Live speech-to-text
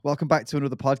Welcome back to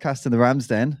another podcast in the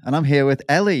Ramsden, and I'm here with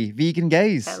Ellie, Vegan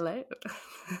Gaze. Hello.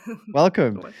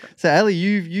 Welcome. So, Ellie,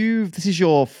 you've this is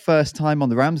your first time on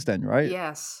the Ramsden, right?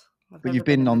 Yes. But you've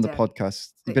been on the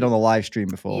podcast. You've been on the live stream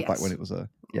before, back when it was a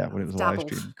when it was a live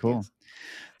stream. Cool. Yes.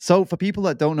 So, for people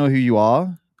that don't know who you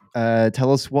are,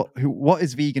 tell us what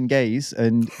is Vegan Gaze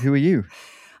and who are you?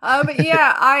 I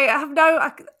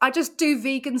just do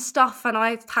vegan stuff, and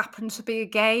I happen to be a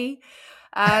gay.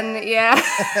 And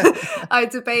I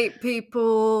debate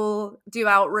people, do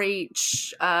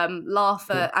outreach, laugh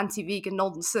at anti-vegan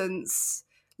nonsense,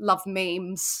 love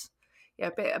memes. Yeah,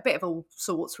 a bit of all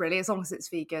sorts, really, as long as it's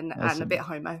vegan and a bit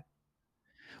homo.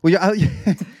 Well,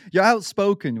 you're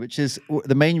outspoken, which is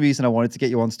the main reason I wanted to get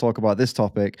you on to talk about this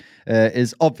topic.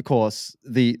 Is of course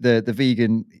the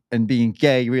vegan and being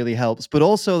gay really helps, but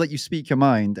also that you speak your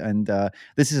mind. And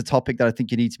this is a topic that I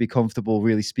think you need to be comfortable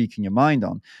really speaking your mind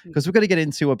on, because we're going to get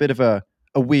into a bit of a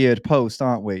weird post,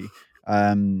 aren't we?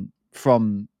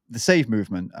 From the Save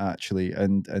movement, actually,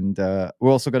 and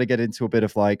we're also going to get into a bit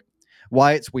of like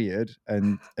why it's weird,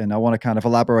 and I want to kind of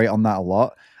elaborate on that a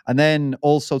lot. And then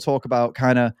also talk about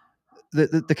kind of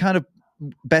the kind of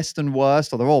best and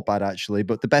worst, or they're all bad actually,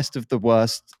 but the best of the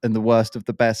worst and the worst of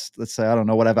the best, let's say, I don't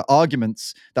know, whatever,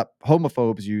 arguments that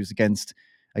homophobes use against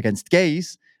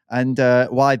gays, and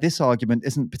why this argument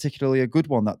isn't particularly a good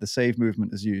one that the Save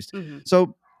movement has used. Mm-hmm.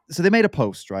 So they made a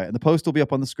post, right? And the post will be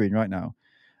up on the screen right now.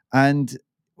 And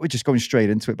we're just going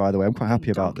straight into it, by the way. I'm quite happy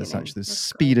about this, actually. The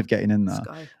speed of getting in there.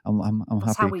 I'm happy.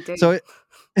 That's how we do.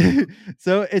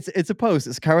 So it's a post.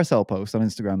 It's a carousel post on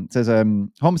Instagram. It says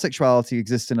homosexuality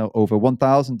exists in over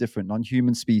 1,000 different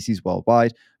non-human species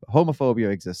worldwide, but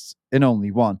homophobia exists in only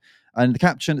one. And the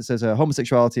caption, it says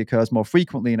homosexuality occurs more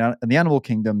frequently in the animal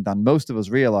kingdom than most of us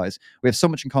realize. We have so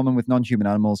much in common with non-human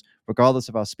animals, regardless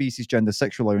of our species, gender,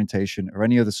 sexual orientation, or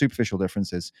any other superficial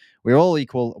differences. We're all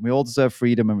equal, and we all deserve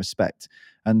freedom and respect.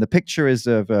 And the picture is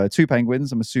of two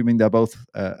penguins. I'm assuming they're both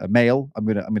a male. I'm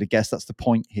gonna guess that's the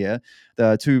point here.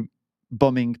 The two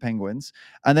bumming penguins.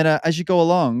 And then as you go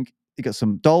along, you got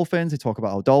some dolphins. They talk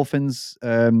about how dolphins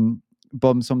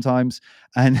bum sometimes,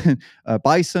 and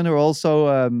bison are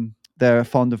also they're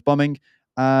fond of bumming.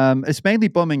 It's mainly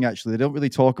bumming, actually. They don't really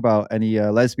talk about any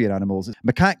lesbian animals.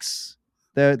 Macaques,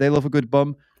 they love a good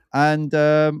bum. And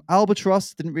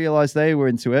albatross, didn't realize they were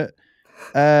into it.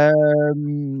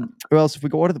 Who else have we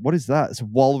got? What is that? It's a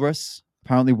walrus.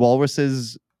 Apparently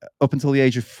walruses up until the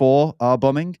age of 4 are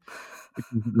bumming, which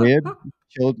is weird.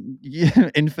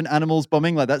 Infant animals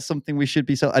bumming, like that's something we should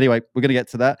be anyway, we're gonna get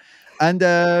to that. And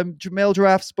male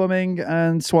giraffes bumming,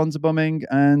 and swans are bumming,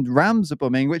 and rams are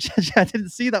bumming, which I didn't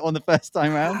see that one the first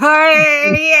time around.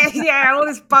 yeah, all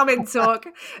this bumming talk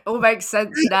all makes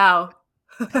sense now.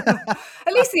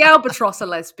 At least the albatross are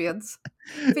lesbians.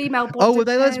 Female bonded. Oh, were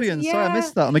they lesbians? Yeah. Sorry, I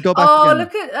missed that. Let me go back again.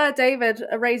 Look at David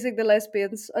erasing the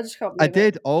lesbians. I just can't believe I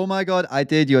did. Oh my God, I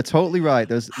did. You're totally right.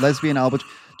 There's lesbian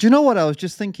albatross. Do you know what I was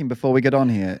just thinking before we get on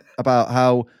here about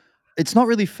how it's not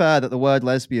really fair that the word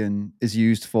lesbian is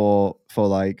used for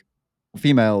like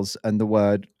females and the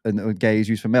word and gay is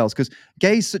used for males, because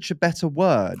gay is such a better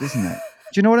word, isn't it?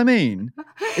 Do you know what I mean?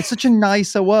 It's such a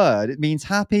nicer word. It means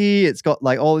happy. It's got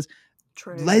like all this.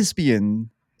 True. Lesbian.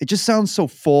 It just sounds so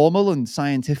formal and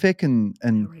scientific and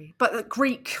but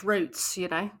Greek roots, you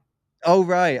know. Oh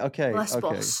right, okay.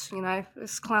 Lesbos, okay. You know,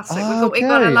 it's classic. Oh, we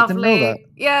got a lovely,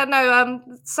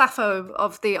 Sappho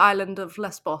of the island of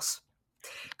Lesbos.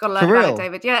 Got to learn about it,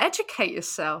 David. Yeah, educate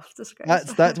yourself.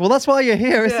 Well, that's why you're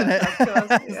here, isn't it? Of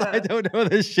course, yeah. I don't know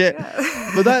this shit,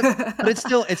 but it's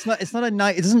still it's not a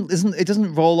night. It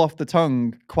doesn't roll off the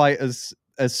tongue quite as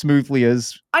smoothly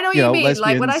as I know what you mean.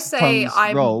 Like when I say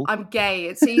I'm gay,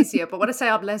 it's easier. But when I say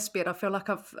I'm lesbian, I feel like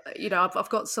I've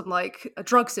got some like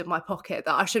drugs in my pocket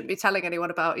that I shouldn't be telling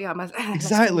anyone about. Yeah, I'm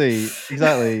exactly.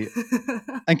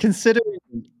 And considering,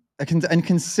 I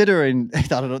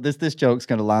don't know, this joke's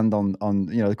going to land on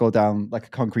go down like a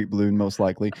concrete balloon most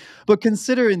likely. But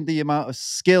considering the amount of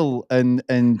skill and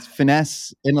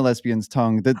finesse in a lesbian's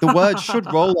tongue, the word should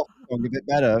roll off the tongue a bit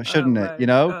better, shouldn't it? You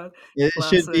know, God. It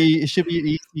should be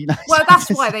easy. Nice. Well, that's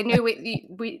why they knew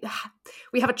we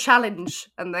have a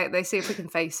challenge, and they see if we can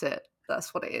face it.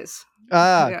 That's what it is.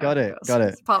 Got it.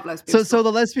 It's part of lesbian. So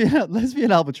the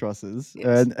lesbian albatrosses,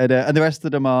 yes. and the rest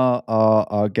of them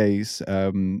are gays,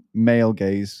 male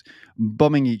gays,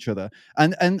 bumming each other.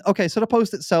 And okay, so the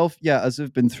post itself, as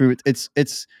I've been through it,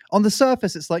 it's on the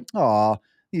surface, it's like,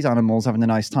 these animals having a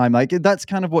nice time. Like that's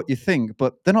kind of what you think,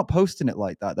 but they're not posting it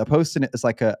like that. They're posting it as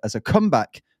like as a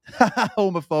comeback,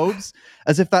 homophobes,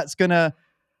 as if that's gonna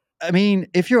I mean,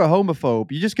 if you're a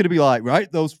homophobe, you're just going to be like,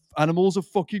 right, those animals are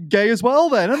fucking gay as well,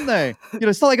 then, aren't they?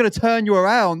 It's not like going to turn you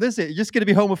around, is it? You're just going to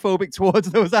be homophobic towards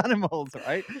those animals,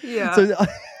 right? Yeah. So,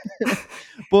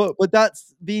 but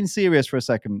that's being serious for a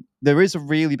second. There is a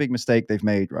really big mistake they've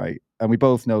made, right? And we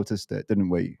both noticed it, didn't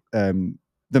we?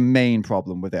 The main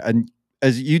problem with it, and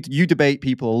as you debate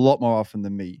people a lot more often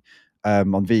than me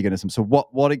on veganism. So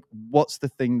what's the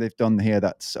thing they've done here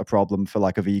that's a problem for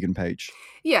like a vegan page?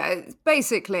 Yeah,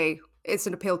 basically, it's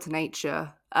an appeal to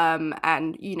nature.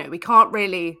 And, we can't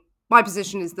really. My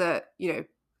position is that,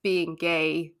 being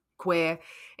gay, queer,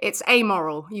 it's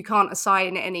amoral. You can't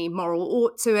assign any moral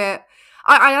ought to it.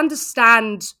 I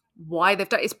understand why they've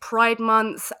done it's Pride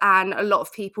Month, and a lot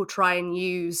of people try and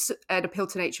use an appeal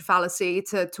to nature fallacy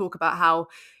to talk about how,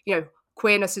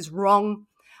 queerness is wrong.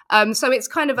 So it's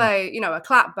kind of a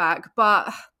clapback,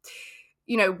 but,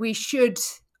 we should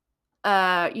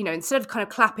instead of kind of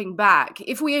clapping back,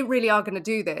 if we really are going to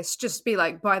do this, just be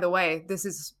like, by the way, this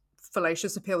is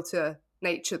fallacious appeal to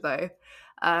nature, though.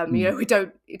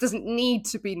 It doesn't need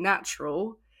to be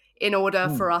natural in order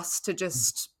for us to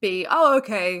just be, oh,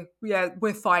 okay, yeah,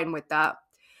 we're fine with that.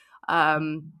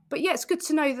 But yeah, it's good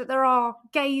to know that there are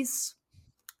gays,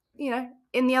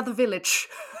 in the other village,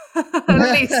 at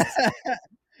least.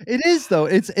 It is though.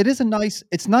 It's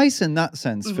nice in that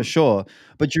sense for sure.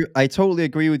 But I totally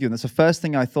agree with you. And that's the first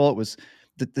thing I thought was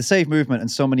the Save movement and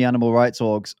so many animal rights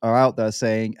orgs are out there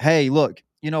saying, "Hey, look,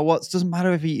 you know what? It doesn't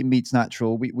matter if eating meat's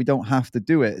natural. We don't have to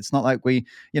do it. It's not like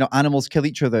animals kill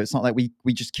each other. It's not like we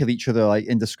just kill each other like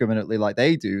indiscriminately like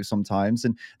they do sometimes,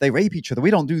 and they rape each other.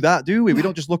 We don't do that, do we? We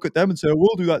don't just look at them and say, oh,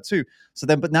 we'll do that too. So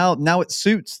then, but now it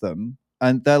suits them."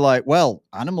 And they're like, well,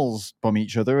 animals bum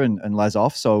each other and les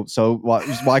off, so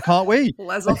why can't we?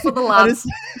 Les off for the lads.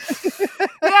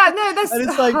 Yeah, no, that's and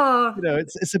it's like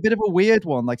it's a bit of a weird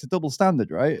one, like it's a double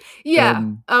standard, right?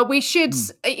 Yeah, we should.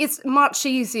 It's much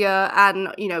easier,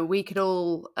 and we could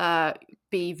all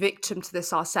be victim to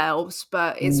this ourselves.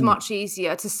 But it's much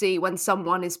easier to see when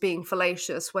someone is being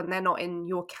fallacious when they're not in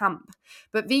your camp.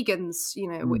 But vegans,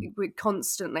 we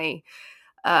constantly.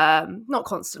 Not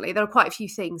constantly. There are quite a few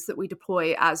things that we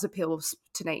deploy as appeals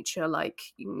to nature, like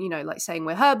like saying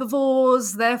we're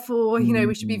herbivores, therefore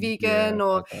we should be vegan,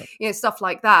 or stuff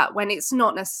like that. When it's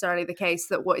not necessarily the case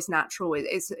that what is natural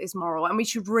is moral, and we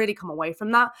should really come away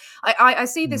from that. I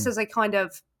see this as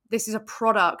this is a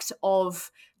product of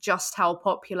just how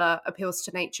popular appeals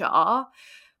to nature are.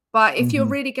 But if you're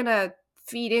really gonna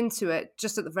feed into it,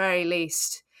 just at the very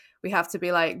least, we have to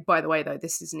be like, by the way, though,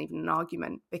 this isn't even an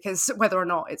argument, because whether or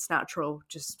not it's natural,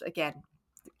 just again,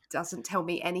 doesn't tell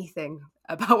me anything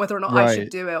about whether or not I should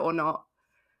do it or not.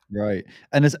 Right.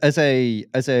 And as a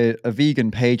vegan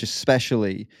page,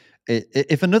 especially,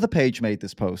 if another page made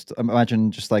this post, imagine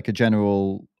just like a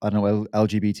general, I don't know,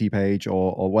 LGBT page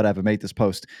or whatever made this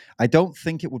post, I don't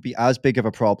think it would be as big of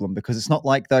a problem, because it's not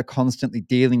like they're constantly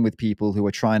dealing with people who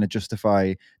are trying to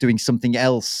justify doing something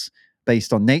else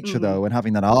based on nature, though, and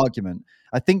having that argument.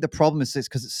 I think the problem is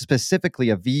because it's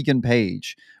specifically a vegan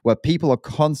page where people are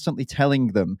constantly telling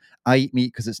them, I eat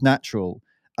meat because it's natural.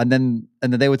 And then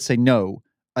they would say no.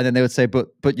 And then they would say,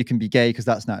 but you can be gay because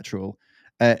that's natural.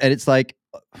 And it's like,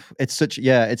 it's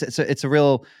a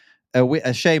real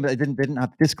a shame that they didn't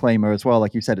have the disclaimer as well.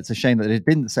 Like you said, it's a shame that it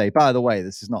didn't say, by the way,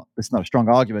 this is not a strong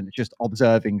argument. It's just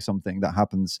observing something that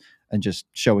happens and just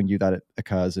showing you that it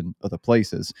occurs in other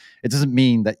places. It doesn't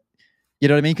mean that, you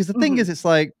know what I mean? Because the thing is, it's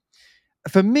like,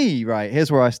 for me, right,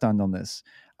 here's where I stand on this.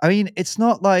 I mean, it's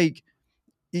not like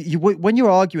when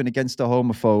you're arguing against a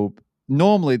homophobe,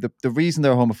 normally the reason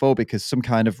they're homophobic is some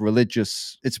kind of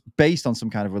religious, it's based on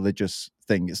some kind of religious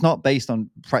thing. It's not based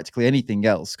on practically anything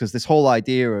else, because this whole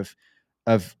idea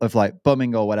of like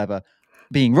bumming or whatever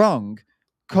being wrong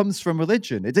comes from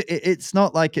religion. It's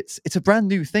not like it's a brand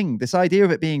new thing. This idea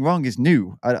of it being wrong is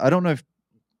new. I don't know if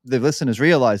the listeners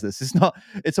realize this.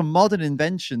 It's a modern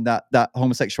invention that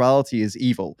homosexuality is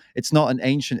evil. It's not an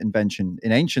ancient invention.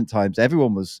 In ancient times,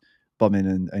 everyone was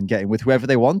bumming and getting with whoever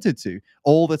they wanted to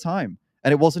all the time,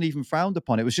 and it wasn't even frowned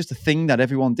upon. It was just a thing that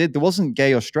everyone did. There wasn't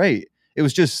gay or straight. It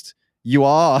was just you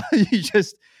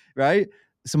just right.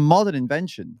 It's a modern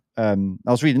invention. I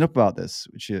was reading up about this,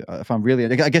 which I found really,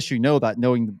 I guess that,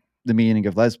 knowing the meaning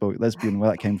of lesbian,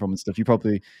 where that came from and stuff. You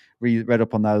probably read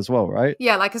up on that as well, right?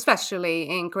 Yeah, like especially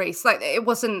in Greece, like it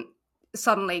wasn't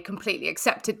suddenly completely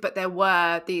accepted, but there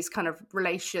were these kind of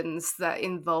relations that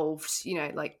involved,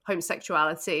 like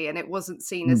homosexuality, and it wasn't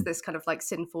seen as this kind of like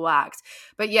sinful act.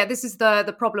 But yeah, this is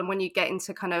the problem when you get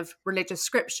into kind of religious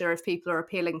scripture. If people are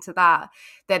appealing to that,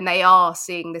 then they are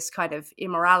seeing this kind of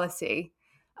immorality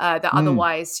that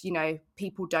otherwise,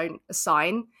 people don't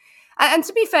assign. And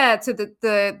to be fair to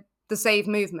the Save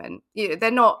movement,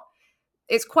 they're not.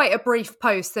 It's quite a brief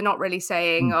post. They're not really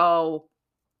saying, "Oh,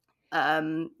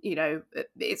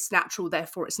 it's natural,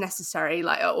 therefore it's necessary,"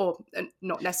 like, or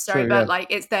not necessary, but like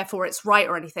it's therefore it's right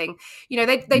or anything.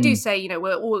 They do say,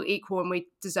 we're all equal and we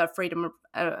deserve freedom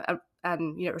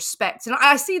and respect. And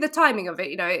I see the timing of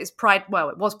it. It's Pride. Well,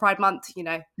 it was Pride Month.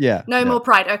 More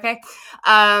Pride. Okay.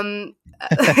 We're on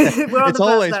it's the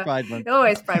always Pride Month.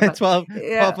 Always Pride Month.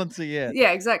 12 months a year.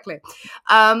 Yeah, exactly.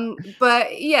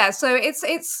 But yeah, so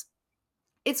it's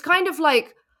kind of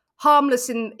like harmless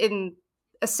in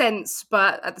a sense,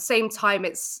 but at the same time,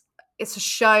 it's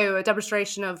a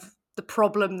demonstration of the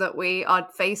problem that we are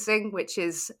facing, which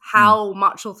is how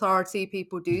much authority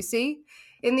people do see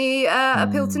in the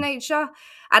appeal to nature.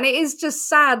 And it is just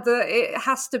sad that it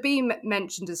has to be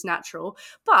mentioned as natural.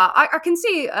 But I can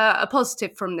see a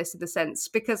positive from this in the sense,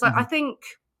 because I think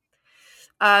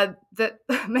that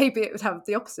maybe it would have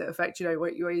the opposite effect,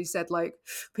 where you said, like,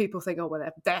 people think, oh, well,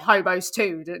 they're homos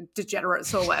too,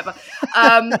 degenerates or whatever.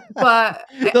 But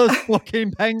those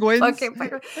fucking penguins.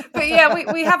 But yeah,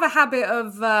 we have a habit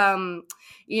of,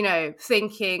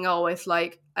 thinking, oh, if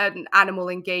like an animal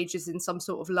engages in some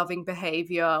sort of loving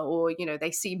behavior, or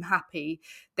they seem happy,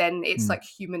 then it's like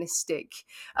humanistic,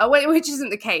 which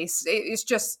isn't the case. It's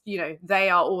just they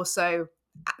are also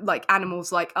like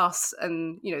animals like us,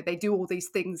 and they do all these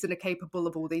things and are capable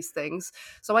of all these things.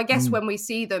 So I guess when we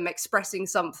see them expressing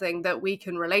something that we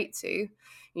can relate to,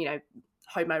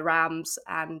 Homo Rams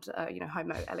and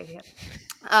Homo Elliot,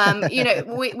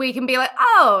 we can be like,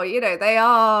 oh, they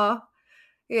are,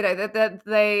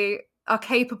 they are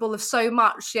capable of so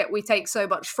much, yet we take so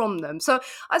much from them. So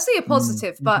I see a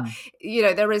positive, but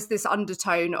there is this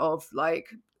undertone of like,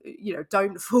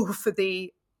 don't fall for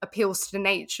the appeals to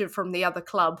nature from the other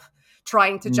club,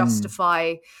 trying to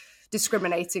justify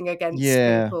discriminating against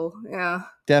people. Yeah,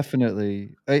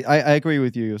 definitely. I agree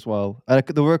with you as well.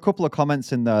 There were a couple of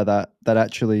comments in there that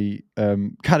actually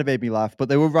kind of made me laugh, but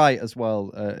they were right as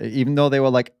well. Even though they were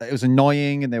like, it was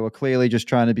annoying and they were clearly just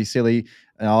trying to be silly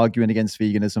and arguing against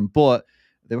veganism, but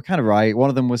they were kind of right. One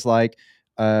of them was like,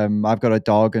 I've got a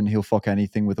dog and he'll fuck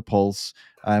anything with a pulse.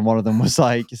 And one of them was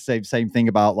like, same thing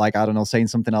about, like, I don't know, saying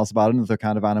something else about another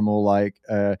kind of animal. Like,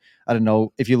 I don't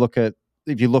know, if you look at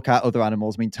other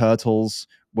animals, I mean, turtles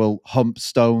will hump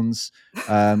stones,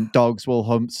 dogs will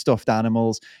hump stuffed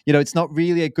animals. It's not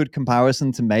really a good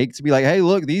comparison to make, to be like, hey,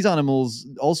 look, these animals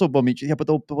also bum each other. Yeah, but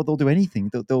they'll do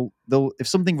anything. They'll if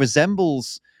something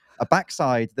resembles a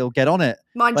backside, they'll get on it.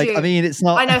 Mind you, I mean, it's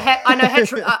not. I know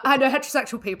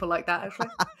heterosexual people like that, actually.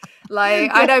 Like,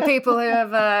 I know people who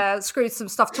have screwed some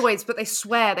stuffed toys, but they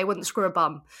swear they wouldn't screw a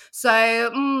bum. So I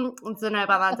don't know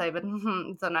about that, David.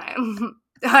 Don't know.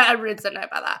 I really don't know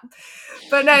about that.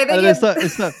 But no, it's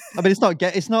not. I mean, it's not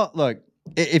gay. It's not. Look,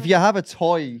 if you have a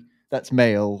toy that's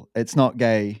male, it's not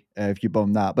gay if you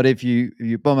bum that. But if you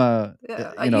bum a,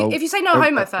 if you say no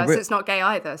homo first, it's not gay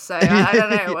either. So I don't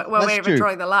know where we're even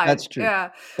drawing the line. That's true.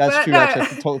 Yeah, that's true. Actually,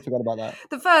 I totally forgot about that.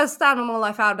 The first animal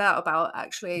I found out about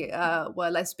actually were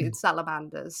lesbian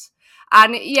salamanders,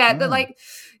 and like,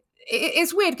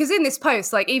 it's weird because in this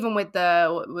post, like, even with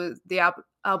the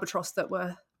albatross that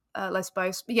were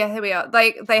lesbos, here we are.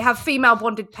 They have female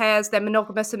bonded pairs. They're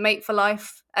monogamous and mate for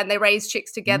life, and they raise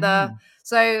chicks together.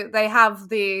 So they have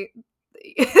the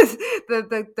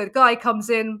guy comes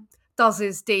in, does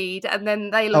his deed, and then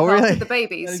they look after the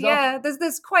babies. Yeah,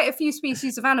 there's quite a few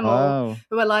species of animal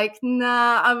who are like,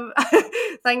 nah,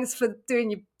 thanks for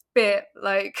doing your bit,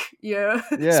 like,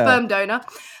 sperm donor.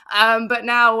 But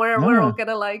now we're all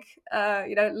gonna like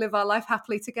live our life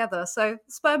happily together. So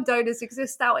sperm donors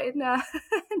exist out in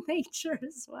nature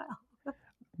as well.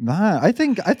 Man, I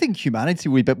think humanity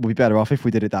would be better off if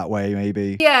we did it that way,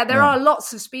 maybe. Yeah, there are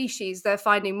lots of species they're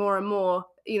finding more and more,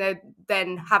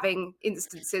 than having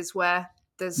instances where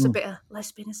there's a bit of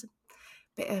lesbianism,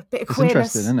 bit of it's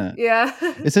queerness. Interesting, isn't it? Yeah,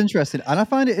 it's interesting, and I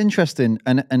find it interesting,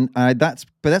 and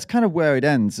that's kind of where it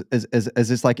ends. As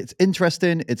it's like, it's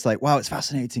interesting. It's like, wow, it's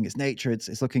fascinating. It's nature.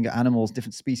 It's looking at animals,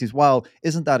 different species. Wow,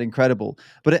 isn't that incredible?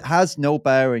 But it has no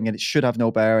bearing, and it should have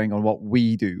no bearing on what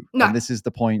we do. No. And this is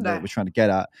the point that we're trying to get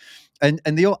at. And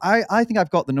I think I've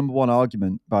got the number one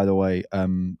argument, by the way,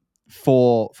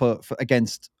 for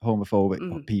against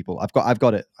homophobic people. I've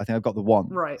got it. I think I've got the one.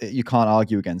 Right. You can't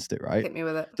argue against it, right? Hit me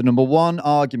with it. The number one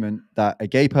argument that a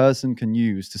gay person can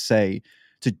use to say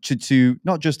to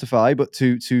not justify, but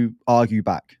to argue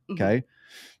back. Okay.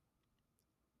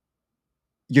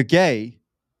 You're gay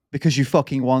because you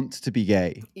fucking want to be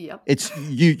gay. Yep. It's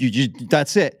you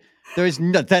that's it. There is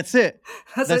no, that's it.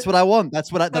 That's what I want.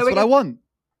 That's what I want.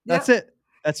 That's it.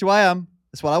 That's who I am.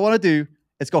 That's what I want to do.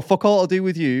 It's got fuck all to do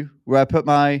with you, where I put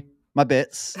my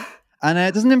bits, and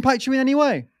it doesn't impact you in any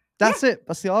way. That's it.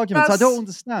 That's the argument. So I don't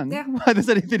understand why there's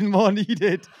anything more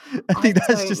needed. I think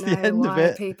that's just the end of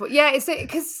it. People, it's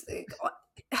because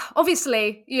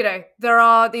obviously, there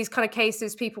are these kind of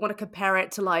cases. People want to compare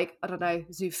it to, like, I don't know,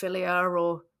 zoophilia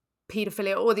or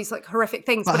pedophilia, all these like horrific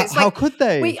things. But it's how could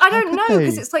they? I don't know,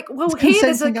 because it's like, well, it's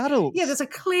here there's a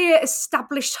clear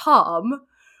established harm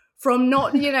from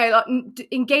not, like,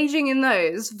 engaging in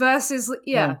those versus,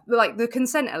 like the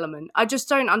consent element. I just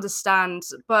don't understand.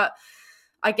 But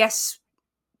I guess,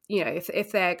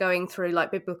 if they're going through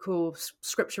like biblical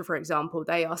scripture, for example,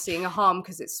 they are seeing a harm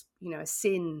because it's, a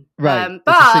sin. Right.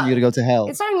 But it's a sin, you're going to go to hell.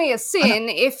 It's only a sin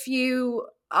if you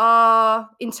are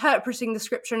interpreting the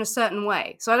scripture in a certain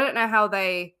way. So I don't know how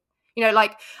they,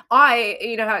 like how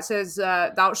it says,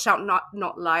 thou shalt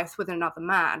not lie with another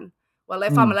man. Well,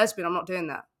 if I'm a lesbian, I'm not doing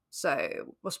that.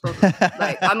 So what's the problem?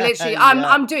 Like, I'm literally,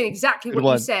 I'm doing exactly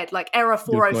what you said. Like, error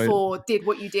 404 did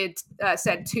what you did,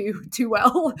 said too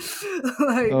well.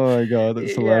 Like, oh my God,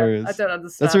 that's hilarious. I don't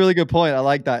understand. That's a really good point. I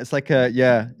like that. It's like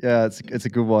it's a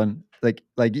good one.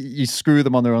 Like you screw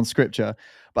them on their own scripture.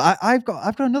 But I've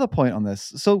got another point on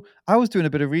this. So I was doing a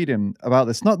bit of reading about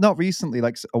this, not recently,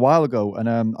 like a while ago, and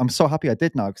I'm so happy I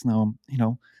did now, because now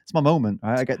it's my moment.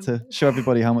 Right? I get to show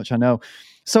everybody how much I know.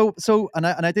 So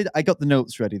I got the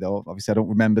notes ready, though. Obviously, I don't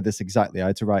remember this exactly. I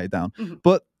had to write it down. Mm-hmm.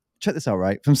 But check this out,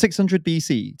 right? From 600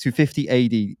 BC to 50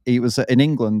 AD, it was in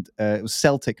England. It was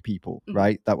Celtic people,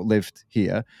 right, that lived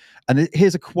here. And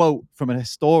here's a quote from a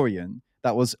historian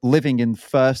that was living in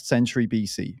 1st century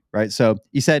BC, right? So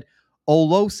he said,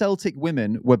 although Celtic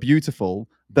women were beautiful,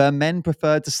 their men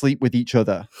preferred to sleep with each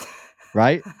other,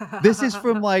 right? This is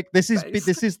from this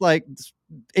is like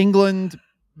England,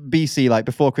 BC, like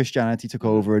before Christianity took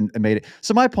over and made it.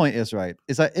 So my point is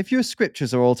that if your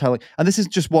scriptures are all telling, and this is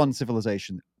just one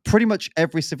civilization, pretty much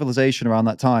every civilization around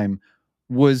that time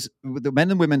was, the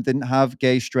men and women didn't have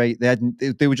gay, straight.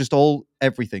 They were just all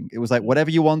everything. It was like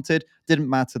whatever you wanted, didn't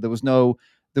matter. There was no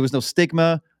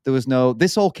stigma.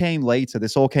 This all came later.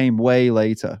 This all came way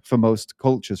later for most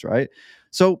cultures, right?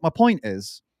 So my point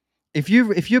is, if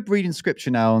you're reading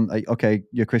scripture now and like, okay,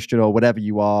 you're Christian or whatever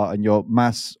you are, and your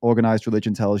mass organized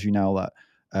religion tells you now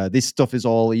that this stuff is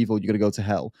all evil, you're going to go to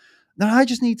hell. Now I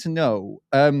just need to know,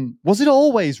 was it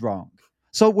always wrong?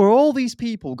 So were all these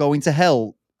people going to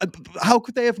hell? How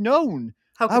could they have known?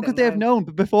 How could they have known?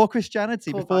 But before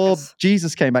Christianity, before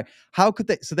Jesus came back, how could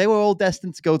they? So they were all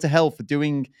destined to go to hell for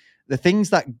doing the things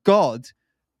that God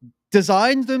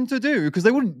designed them to do, because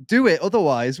they wouldn't do it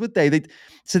otherwise, would they?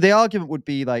 So the argument would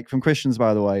be, like, from Christians,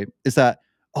 by the way, is that,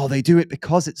 they do it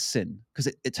because it's sin, because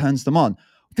it turns them on.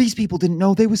 These people didn't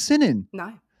know they were sinning.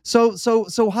 No.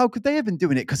 So how could they have been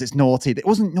doing it? Because it's naughty. It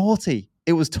wasn't naughty.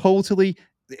 It was totally,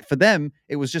 for them,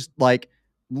 it was just like,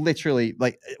 literally,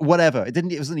 like, whatever.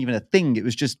 It wasn't even a thing. It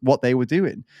was just what they were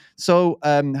doing. So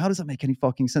how does that make any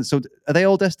fucking sense? So are they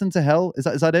all destined to hell? Is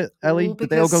that it, Ellie? Did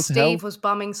they all go to hell? Steve was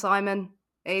bumming Simon.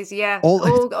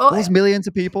 All those millions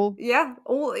of people. Yeah,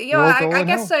 I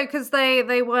guess so, because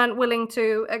they weren't willing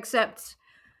to accept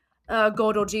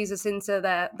God or Jesus into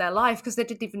their life, because they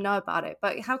didn't even know about it.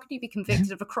 But how can you be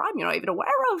convicted of a crime you're not even aware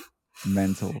of?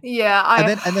 Mental.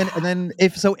 Yeah. And then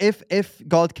if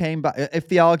God came back, if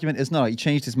the argument is no, he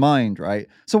changed his mind, right?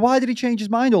 So why did he change his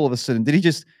mind all of a sudden? Did he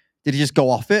just go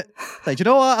off it? Like, you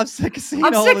know what? I'm sick of seeing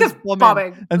all this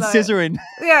bombing and scissoring.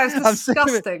 Yeah, it's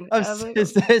disgusting.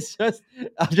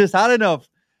 I've just had enough.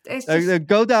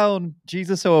 Go down,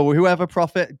 Jesus or whoever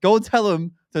prophet. Go and tell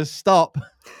them to stop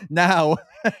now.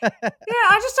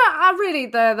 I really,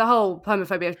 the whole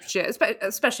homophobia shit,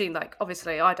 especially, like,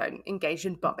 obviously I don't engage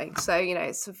in bumming, so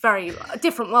it's a very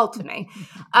different world to me.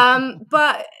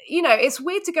 But it's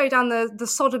weird to go down the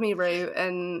sodomy route,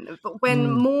 and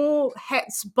when more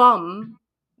hets bum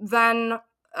than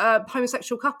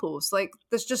homosexual couples, like,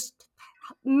 there's just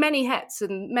many hets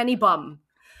and many bum.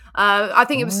 I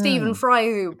think it was Stephen Fry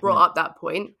who brought up that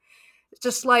point. It's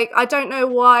just like, I don't know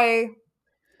why.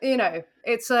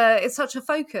 It's such a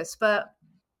focus, but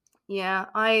yeah,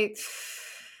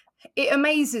 it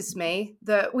amazes me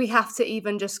that we have to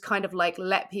even just kind of like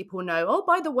let people know, oh,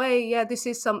 by the way, yeah, this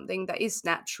is something that is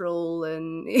natural,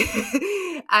 and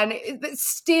but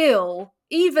still,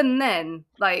 even then,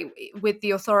 like, with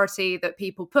the authority that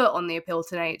people put on the appeal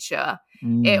to nature,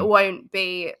 it won't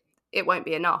be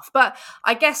enough. But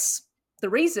I guess the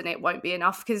reason it won't be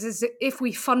enough is if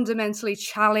we fundamentally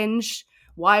challenge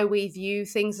why we view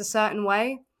things a certain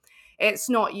way, it's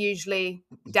not usually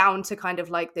down to kind of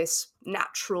like this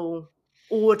natural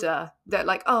order that,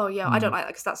 like, oh yeah, I don't like that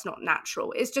because that's not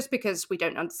natural. It's just because we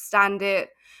don't understand it,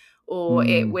 or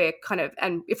we're kind of,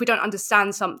 and if we don't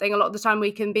understand something, a lot of the time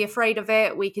we can be afraid of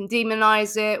it, we can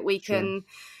demonize it, we can,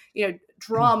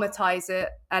 dramatize it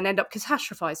and end up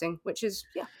catastrophizing, which is,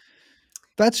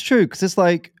 That's true, because it's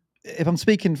like, if I'm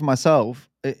speaking for myself,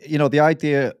 the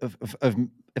idea of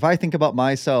if I think about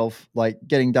myself like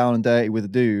getting down and dirty with a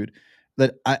dude,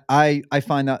 that I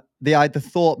find that the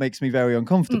thought makes me very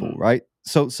uncomfortable, right?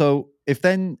 So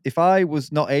if I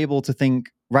was not able to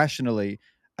think rationally,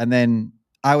 and then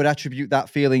I would attribute that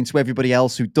feeling to everybody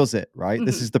else who does it, right?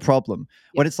 This is the problem.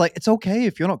 When it's like, it's okay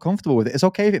if you're not comfortable with it. It's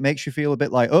okay if it makes you feel a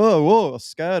bit like, oh,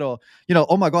 scared, or,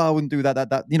 oh my God, I wouldn't do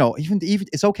that, even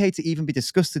it's okay to even be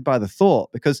disgusted by the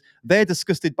thought, because they're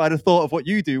disgusted by the thought of what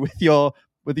you do with your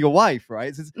wife,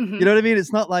 right? You know what I mean?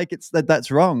 It's not like it's that's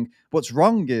wrong. What's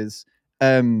wrong is,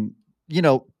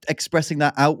 expressing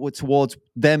that outward towards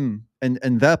them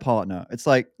and their partner. It's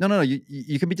like, no,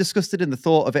 you can be disgusted in the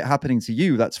thought of it happening to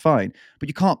you. That's fine. But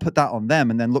you can't put that on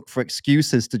them and then look for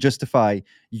excuses to justify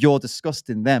your disgust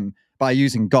in them by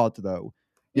using God, though.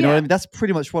 You know what I mean? That's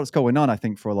pretty much what's going on, I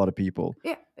think, for a lot of people.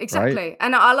 Yeah, exactly. Right?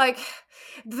 And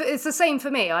it's the same for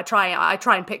me. I try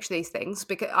and picture these things,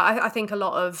 because I think a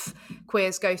lot of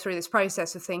queers go through this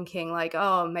process of thinking like,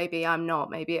 oh, maybe I'm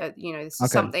not, maybe, this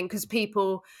is something, because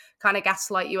people kind of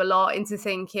gaslight you a lot into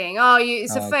thinking, oh,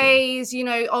 it's a phase,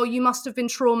 oh, you must have been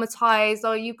traumatized,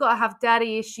 or you've got to have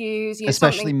daddy issues.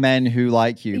 Especially men who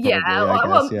like you,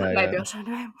 probably, I guess.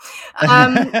 Maybe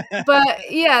I don't know.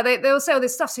 But yeah, they'll say all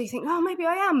this stuff, so you think, oh, maybe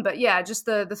I am. But yeah, just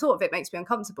the thought of it makes me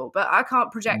uncomfortable. But I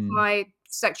can't project my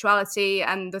sexuality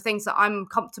and the things that I'm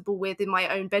comfortable with in my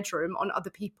own bedroom on other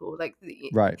people.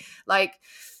 Like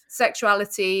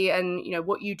sexuality and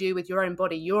what you do with your own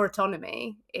body, your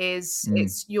autonomy is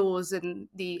it's yours and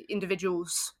the individual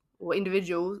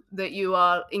that you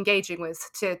are engaging with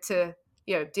to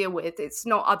deal with. It's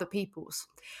not other people's.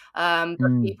 But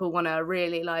people want to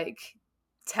really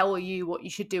tell you what you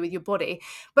should do with your body,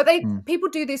 but people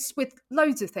do this with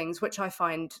loads of things, which I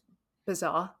find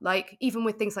bizarre. Like even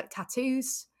with things like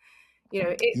tattoos,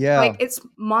 it's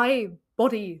my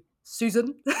body,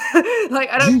 Susan.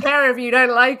 I don't care if you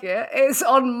don't like it, it's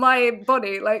on my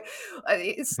body.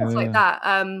 It's stuff like that.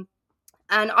 And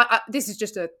I this is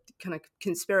just a kind of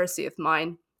conspiracy of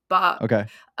mine, but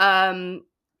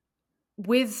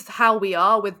with how we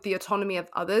are with the autonomy of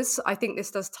others, I think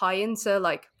this does tie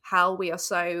into how we are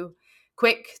so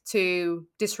quick to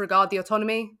disregard the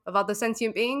autonomy of other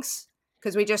sentient beings,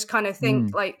 because we just kind of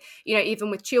think even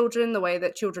with children, the way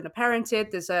that children are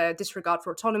parented, there's a disregard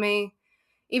for autonomy.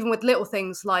 Even with little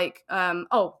things like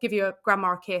give your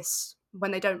grandma a kiss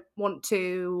when they don't want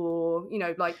to, or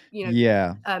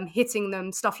hitting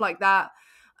them, stuff like that.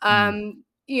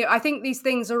 I think these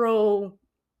things are all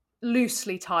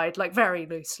loosely tied, very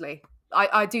loosely.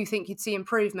 I do think you'd see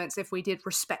improvements if we did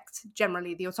respect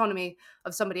generally the autonomy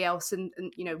of somebody else and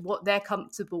what they're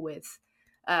comfortable with,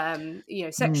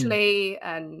 sexually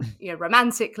and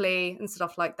romantically and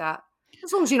stuff like that.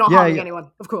 As long as you're not harming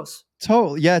anyone, of course.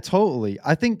 Totally.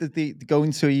 I think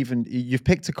that you've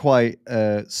picked a quite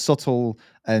subtle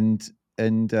and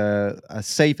a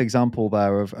safe example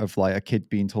there of like a kid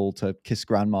being told to kiss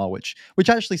grandma, which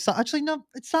actually no,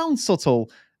 it sounds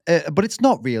subtle. But it's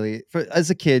not really. As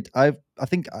a kid, I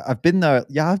think I've been there.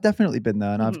 Yeah, I've definitely been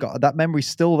there, and I've got that memory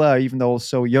still there, even though I was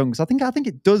so young. So I think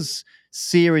it does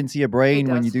sear into your brain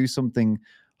when you do something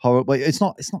horrible. It's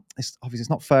obviously it's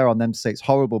not fair on them to say it's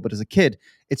horrible, but as a kid,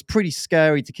 it's pretty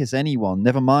scary to kiss anyone.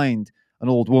 Never mind an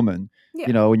old woman.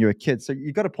 When you're a kid. So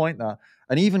you've got to point that.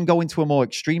 And even going to a more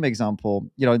extreme example,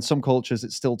 in some cultures,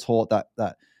 it's still taught that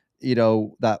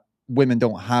that women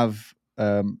don't have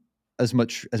as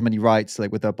many rights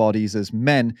with their bodies as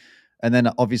men, and then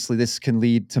obviously this can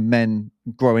lead to men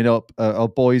growing up or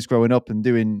boys growing up and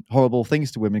doing horrible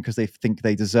things to women because they think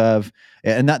they deserve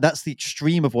it. And that's the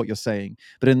extreme of what you're saying.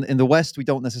 But in the West, we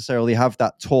don't necessarily have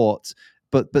that taught,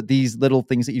 but these little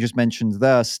things that you just mentioned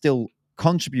there still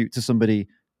contribute to somebody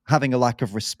having a lack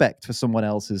of respect for someone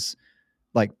else's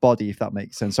body, if that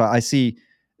makes sense. So I see,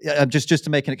 just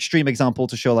to make an extreme example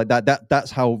to show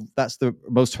that's the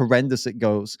most horrendous it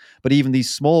goes. But even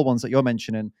these small ones that you're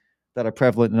mentioning that are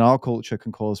prevalent in our culture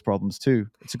can cause problems too.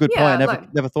 It's a good point. I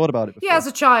never thought about it before. Yeah, as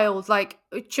a child,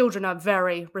 children are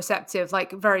very receptive.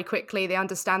 Very quickly, they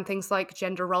understand things like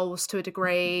gender roles to a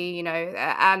degree,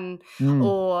 and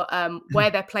or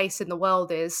where their place in the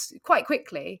world is quite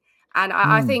quickly. And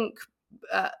I think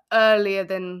earlier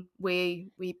than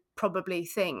we probably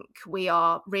think, we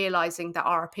are realizing that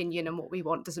our opinion and what we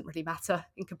want doesn't really matter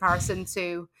in comparison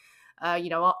to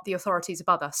the authorities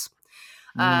above us.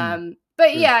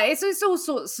 But yeah, it's all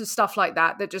sorts of stuff like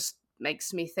that just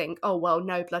makes me think, oh well,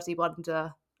 no bloody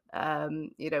wonder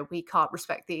We can't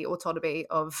respect the autonomy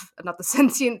of another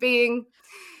sentient being.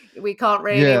 We can't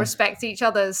really Yeah. respect each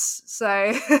other's.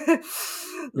 So,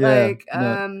 Yeah,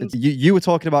 no, you were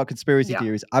talking about conspiracy yeah.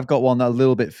 theories. I've got one a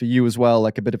little bit for you as well,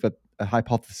 like a bit of a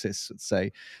hypothesis, let's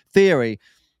say, theory.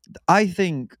 I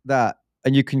think that,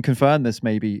 and you can confirm this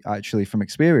maybe actually from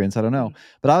experience, I don't know,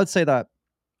 but I would say that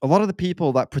a lot of the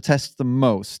people that protest the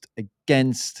most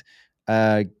against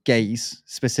gays,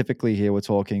 specifically here we're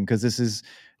talking, because this is,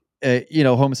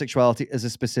 homosexuality as a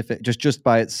specific, just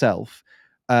by itself.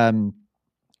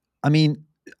 I mean,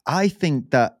 I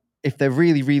think that if they're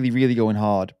really, really, really going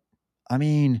hard, I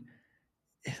mean,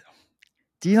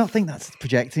 do you not think that's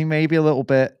projecting maybe a little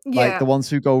bit? Like the Yeah. ones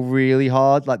who go really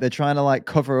hard, like they're trying to like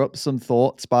cover up some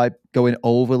thoughts by going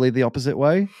overly the opposite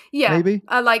way? Yeah. Maybe.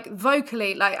 Like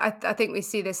vocally, like I think we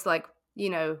see this like,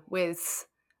 with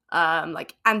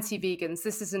like anti-vegans.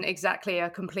 This isn't exactly a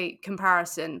complete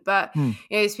comparison, but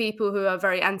it's people who are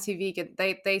very anti-vegan.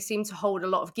 They seem to hold a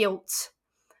lot of guilt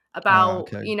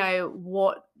about Okay.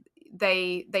 what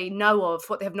they know of,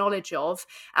 what they have knowledge of,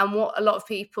 and what a lot of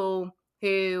people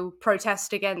who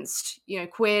protest against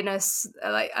queerness,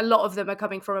 like a lot of them are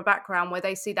coming from a background where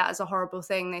they see that as a horrible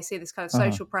thing. They see this kind of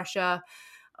social pressure.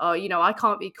 I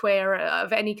can't be queer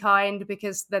of any kind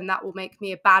because then that will make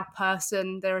me a bad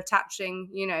person. They're attaching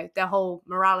their whole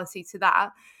morality to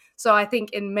that. So I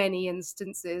think in many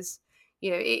instances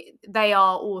they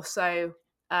are also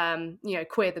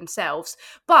queer themselves.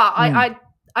 But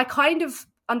I kind of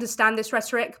understand this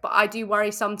rhetoric, but I do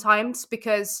worry sometimes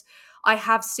because I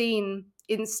have seen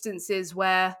instances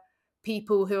where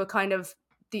people who are kind of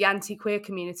the anti-queer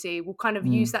community will kind of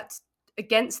use that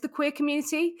against the queer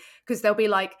community, because they'll be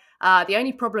like, the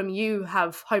only problem you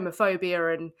have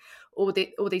homophobia and all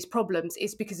these problems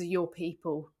is because of your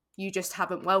people. You just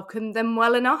haven't welcomed them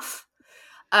well enough.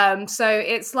 So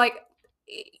it's like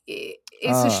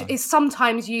it's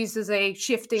sometimes used as a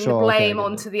shifting the blame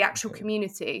onto the actual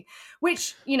community,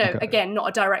 which again, not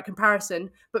a direct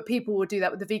comparison, but people will do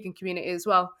that with the vegan community as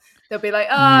well. They'll be like,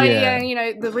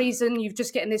 the reason you've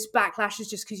just getting this backlash is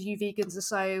just because you vegans are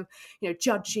so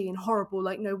judgy and horrible.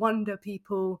 Like, no wonder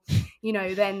people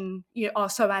then are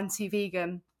so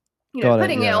anti-vegan.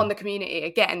 Putting it on the community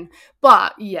again.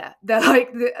 But yeah,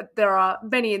 there are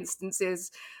many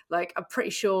instances, like I'm pretty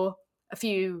sure a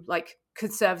few like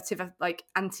conservative like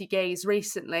anti-gays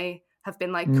recently have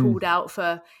been like called out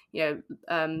for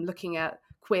looking at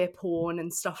queer porn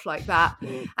and stuff like that,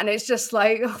 and it's just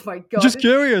like, oh my god, just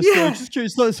curious though, just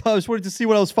curious. I was wanting to see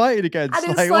what I was fighting against,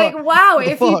 and it's like wow,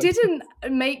 if you didn't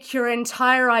make your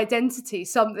entire identity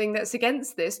something that's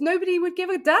against this, nobody would give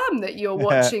a damn that you're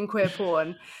watching queer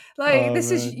porn. Like,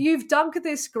 you've dug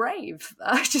this grave.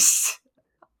 I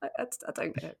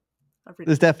don't get it.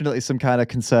 There's definitely some kind of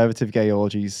conservative gay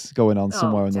orgies going on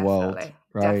somewhere in the world,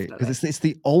 right? Because it's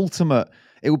the ultimate.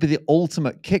 It would be the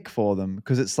ultimate kick for them,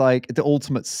 because it's like the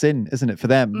ultimate sin, isn't it, for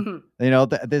them?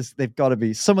 They've got to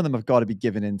be. Some of them have got to be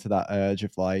given into that urge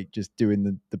of like just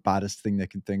doing the baddest thing they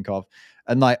can think of,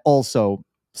 and like also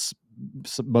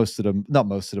most of them, not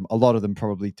most of them, a lot of them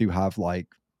probably do have like,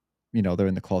 they're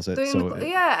in the closet.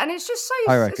 And it's just so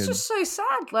it's just so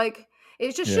sad. Like,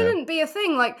 it just shouldn't be a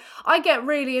thing. Like, I get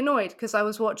really annoyed because I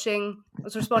was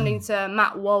responding to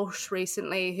Matt Walsh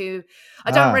recently, who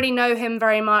I don't really know him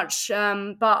very much,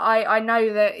 but I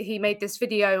know that he made this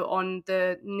video on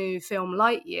the new film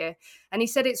Lightyear, and he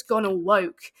said it's gone all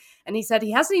woke, and he said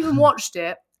he hasn't even watched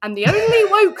it, and the only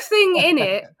woke thing in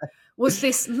it was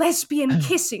this lesbian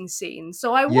kissing scene.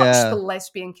 So I watched the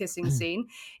lesbian kissing scene.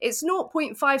 It's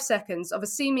 0.5 seconds of a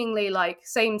seemingly like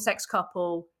same-sex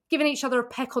couple giving each other a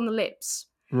peck on the lips.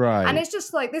 Right. And it's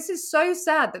just like, this is so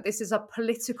sad that this is a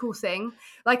political thing.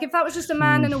 Like, if that was just a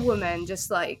man and a woman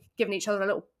just like giving each other a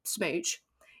little smooch,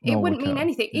 it wouldn't mean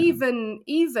anything. Yeah.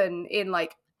 Even in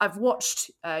like, I've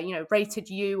watched rated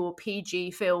U or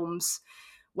PG films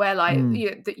where like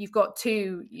that you've got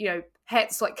two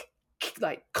heads like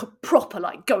proper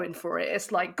like going for it.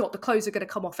 It's like, God, the clothes are going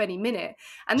to come off any minute,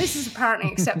 and this is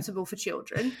apparently acceptable for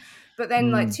children. But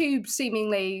then like two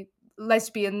seemingly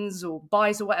lesbians or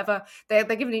bis or whatever, they're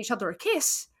giving each other a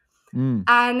kiss, and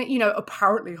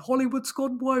apparently Hollywood's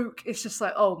gone woke. It's just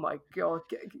like, oh my god,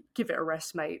 give it a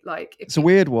rest, mate. Like, it's a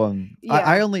weird one.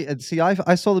 I only see,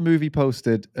 I saw the movie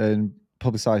posted and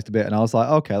publicized a bit, and I was like,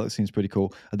 okay, that seems pretty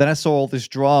cool. And then I saw all this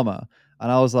drama,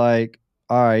 and I was like,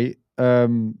 all right.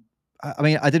 I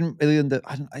mean, I didn't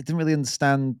really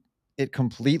understand it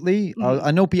completely.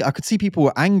 I know I could see people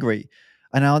were angry.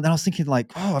 And I was thinking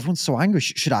like, oh, everyone's so angry.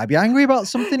 Should I be angry about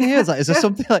something here? It's like, is there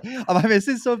something like, am I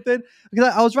missing something?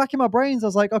 Because I was racking my brains. I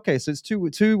was like, okay, so it's two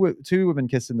women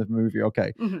kissing the movie,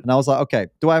 okay. Mhm. And I was like, okay,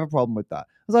 do I have a problem with that?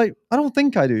 I was like, I don't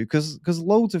think I do, because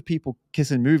loads of people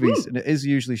kiss in movies, and it is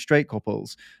usually straight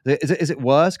couples. Is it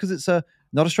worse because it's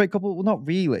not a straight couple? Well, not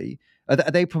really. Are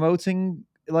they promoting?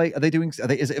 Like,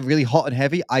 is it really hot and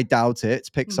heavy? I doubt it. It's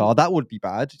Pixar. That would be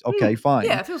bad. Okay, fine.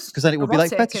 Yeah, it feels Because then it would be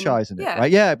like erotic and fetishizing it, yeah.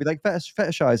 right? Yeah, it'd be like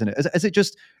fetishizing it. Is it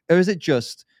just, or is it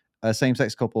just a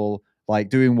same-sex couple like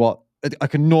doing what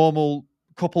like a normal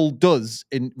couple does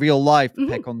in real life?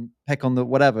 Peck on the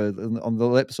whatever, on the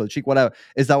lips or cheek, whatever.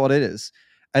 Is that what it is?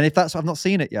 And if that's, I've not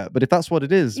seen it yet, but if that's what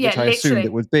it is, which I assumed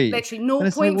it would be, literally then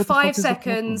it's like, what the 0.5 fuck is the problem?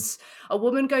 seconds. A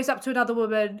woman goes up to another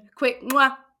woman, quick,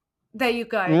 mwah, there you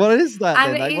go. What is that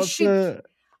And then? Like, it what's should. the?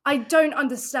 I don't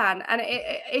understand, and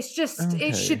it's just Okay.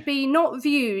 it should be not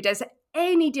viewed as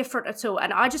any different at all.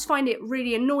 And I just find it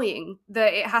really annoying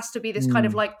that it has to be this kind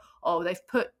of like, oh, they've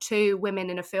put two women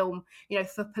in a film, you know,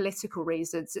 for political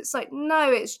reasons. It's like,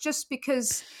 no, it's just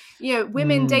because, you know,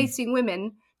 women dating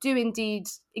women do indeed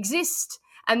exist.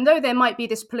 And though there might be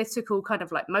this political kind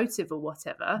of like motive or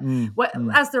whatever,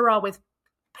 as there are with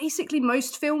basically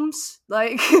most films,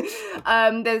 like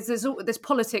there's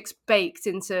politics baked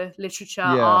into literature,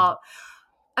 art.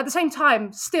 At the same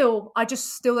time, I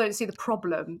just still don't see the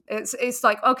problem. It's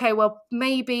like, okay, well,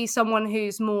 maybe someone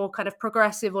who's more kind of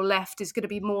progressive or left is going to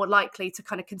be more likely to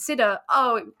kind of consider,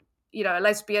 oh, you know, a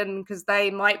lesbian because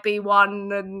they might be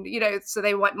one, and you know, so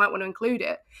they might want to include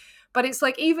it. But it's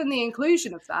like, even the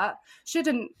inclusion of that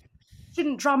shouldn't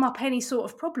drum up any sort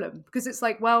of problem, because it's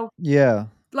like, well, Yeah.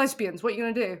 lesbians, what are you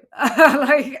going to do?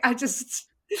 Like, it's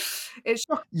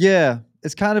shocking. Yeah,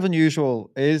 it's kind of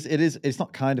unusual. It's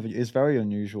not kind of, it's very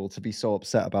unusual to be so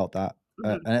upset about that.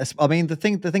 And I mean, the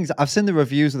things I've seen the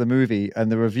reviews of the movie, and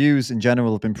the reviews in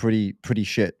general have been pretty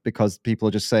shit, because people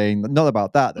are just saying not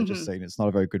about that. They're just saying it's not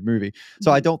a very good movie.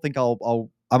 So I don't think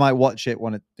I might watch it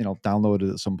when it, you know, downloaded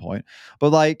at some point. But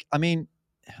like, I mean,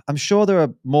 I'm sure there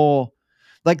are more.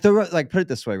 Like, there are, like, put it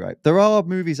this way, right? There are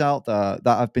movies out there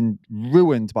that have been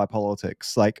ruined by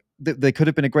politics. Like, they could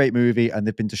have been a great movie, and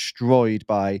they've been destroyed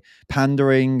by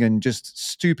pandering and just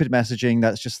stupid messaging.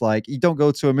 That's just like, you don't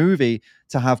go to a movie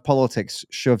to have politics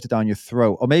shoved down your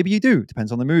throat. Or maybe you do,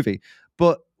 depends on the movie.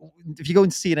 But if you go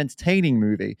and see an entertaining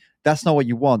movie, that's not what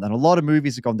you want. And a lot of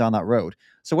movies have gone down that road.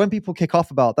 So when people kick off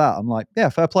about that, I'm like, yeah,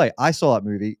 fair play. I saw that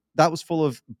movie. That was full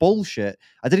of bullshit.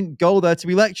 I didn't go there to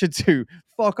be lectured to.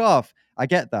 Fuck off. I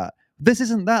get that. This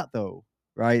isn't that, though,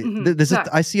 right?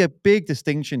 I see a big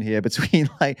distinction here between,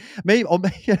 like, maybe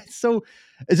it's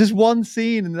just one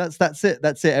scene, and that's it.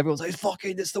 Everyone's like,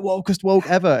 it's the wokest woke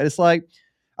ever. And it's like,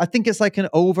 I think it's like an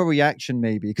overreaction,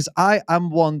 maybe, because I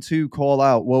am one to call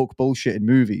out woke bullshit in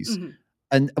movies.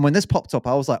 And when this popped up,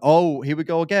 I was like, oh, here we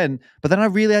go again. But then I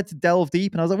really had to delve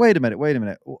deep, and I was like, wait a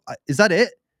minute. Is that it?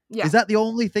 Yeah. Is that the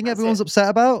only thing everyone's upset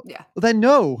about? Yeah. Well, then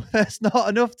no, that's not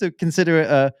enough to consider it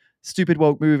a stupid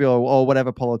woke movie or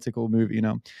whatever political movie, you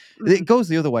know. It goes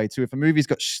the other way too. If a movie's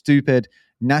got stupid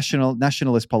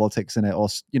nationalist politics in it, or,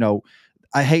 you know,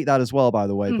 I hate that as well, by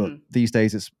the way. But these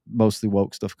days it's mostly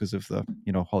woke stuff because of the,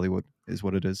 you know, Hollywood is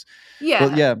what it is. Yeah.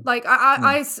 But yeah. Like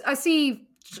I see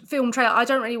film trailer. I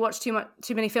don't really watch too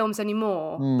many films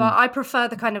anymore, but I prefer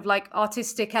the kind of like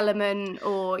artistic element,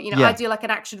 or, you know, I do like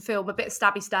an action film, a bit of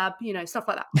stabby stab, you know, stuff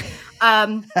like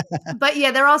that. But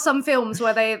yeah, there are some films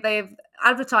where they've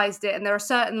advertised it, and there are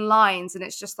certain lines, and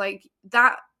it's just like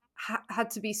that had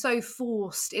to be so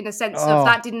forced, in a sense of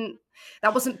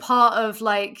that wasn't part of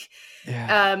like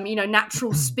you know,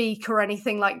 natural speak or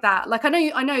anything like that. Like, I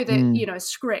know that you know,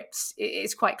 scripts,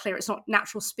 it's quite clear it's not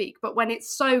natural speak, but when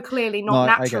it's so clearly not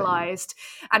naturalized,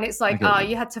 and it's like,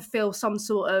 you had to fill some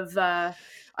sort of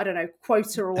I don't know,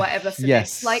 quota or whatever for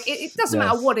this. Like, it doesn't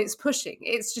matter what it's pushing.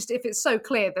 It's just, if it's so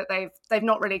clear that they've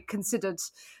not really considered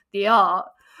the art,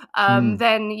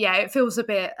 then yeah, it feels a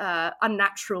bit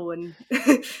unnatural, and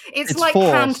it's like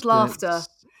forced, canned laughter.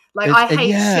 Like, I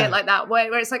hate shit like that,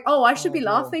 where it's like, oh, I should be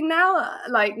laughing now.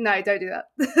 Like, no, don't do that.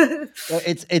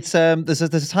 It's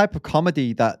there's a type of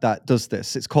comedy that does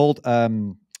this. It's called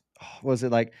was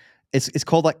it like? It's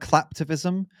called like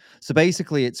claptivism. So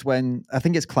basically, it's when, I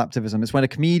think it's claptivism. It's when a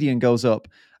comedian goes up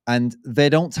and they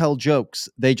don't tell jokes.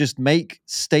 They just make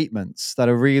statements that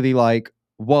are really like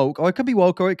woke, or it can be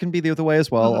woke, or it can be the other way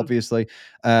as well, obviously.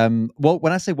 Woke,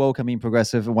 when I say woke, I mean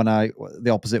progressive. And when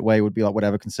the opposite way would be like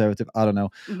whatever, conservative, I don't know.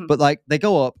 But like, they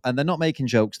go up and they're not making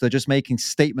jokes, they're just making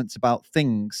statements about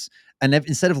things, and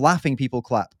instead of laughing, people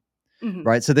clap. Mhm.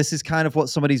 right? So this is kind of what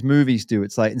some of these movies do.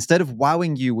 It's like, instead of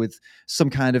wowing you with some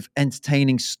kind of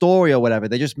entertaining story or whatever,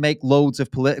 they just make loads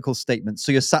of political statements.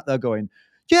 So you're sat there going,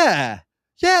 yeah,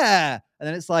 yeah. And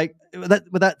then it's like,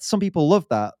 that some people love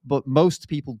that, but most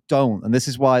people don't. And this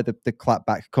is why the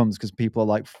clapback comes, because people are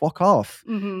like, fuck off.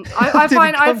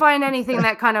 I find anything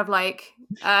that kind of like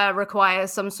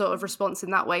requires some sort of response in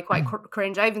that way quite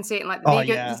cringe. I even see it in like the Oh,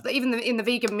 vegan, yeah. even in the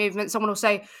vegan movement. Someone will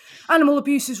say, "Animal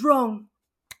abuse is wrong."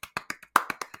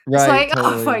 It's Right, like,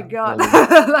 oh my totally, god,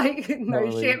 totally, like no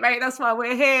totally. shit, mate. That's why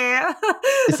we're here.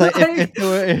 It's like, Like-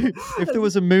 if there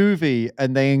was a movie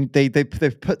and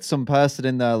they've put some person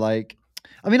in there, like,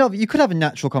 I mean, you could have a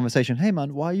natural conversation. Hey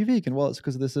man, why are you vegan? Well, it's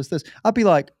because of this. I'd be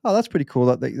like, oh, that's pretty cool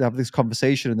that they have this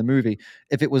conversation in the movie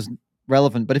if it was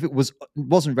relevant. But if it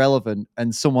wasn't relevant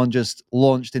and someone just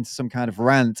launched into some kind of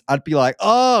rant, I'd be like,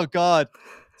 oh god,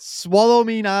 swallow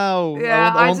me now.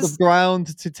 Yeah, I want the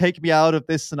ground to take me out of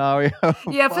this scenario.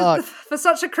 yeah, Fuck. for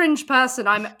such a cringe person,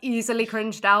 I'm easily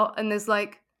cringed out, and there's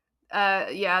like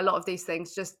yeah, a lot of these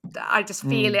things just I just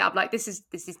feel it. I'm like, this is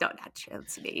not natural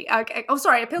to me. Okay. Oh,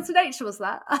 sorry, appeal to nature was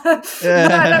that. No,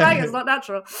 I don't like it, it's not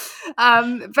natural.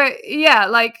 But yeah,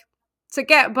 like to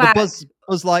get back, But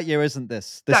Buzz Lightyear isn't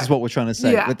this. This is what we're trying to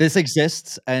say. Yeah. But this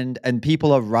exists, and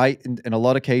people are right in a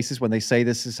lot of cases when they say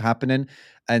this is happening,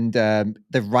 and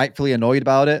they're rightfully annoyed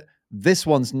about it. This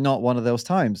one's not one of those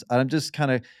times, and I'm just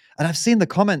kind of. And I've seen the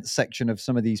comments section of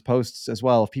some of these posts as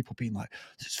well, of people being like,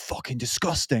 "This is fucking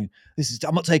disgusting.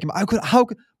 I'm not taking. How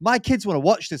could my kids want to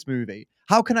watch this movie?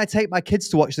 How can I take my kids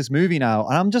to watch this movie now?"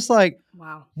 And I'm just like,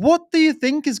 wow, what do you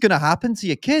think is going to happen to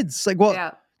your kids? Like, what?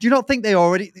 yeah. Do you not think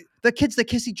they're kids, they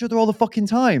kiss each other all the fucking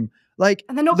time? Like,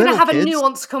 and they're not going to little have kids. a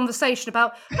nuanced conversation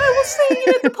about, oh, what's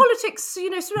the the politics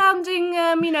surrounding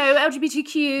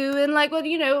LGBTQ and like, well,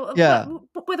 Yeah.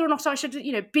 whether or not I should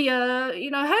be a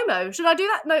homo. Should I do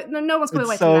that? No one's going to It's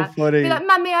wait so for that. funny. Be like,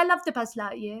 Mummy, I love the Buzz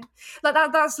Lightyear. Like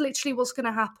that's literally what's going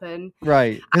to happen.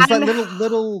 Right. There's like And-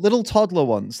 little toddler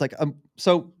ones. Like,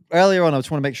 so earlier on, I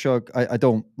just want to make sure I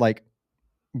don't like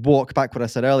walk back what I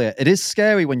said earlier. It is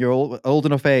scary when you're old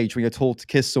enough age, when you're told to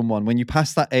kiss someone, when you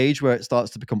pass that age where it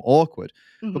starts to become awkward.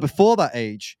 Mhm. But before that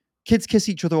age, kids kiss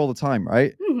each other all the time,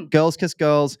 right? Mhm. Girls kiss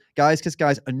girls, guys kiss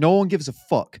guys, and no one gives a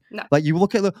fuck. No. Like, you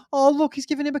look at oh look, he's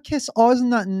giving him a kiss. Oh,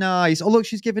 isn't that nice? Oh look,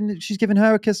 she's giving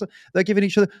her a kiss. They're giving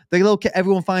each other. They look at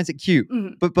everyone finds it cute.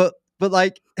 Mhm. But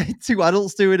like, two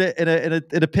adults doing it in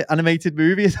a animated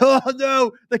movie. Oh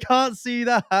no, they can't see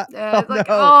that. It's like,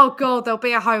 no. oh god, there'll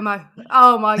be a homo.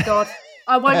 Oh my god,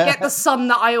 I won't get the son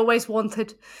that I always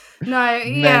wanted. No,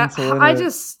 yeah, Mental, I innit?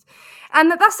 just,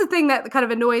 and that's the thing that kind of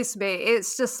annoys me.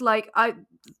 It's just like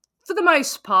for the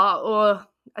most part, or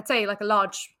I'd say like a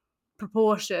large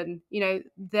proportion,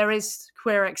 there is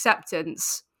queer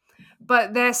acceptance,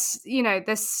 but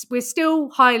we're still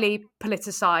highly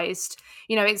politicized.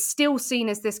 It's still seen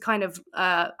as this kind of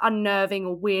unnerving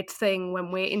or weird thing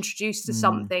when we're introduced to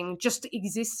something just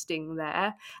existing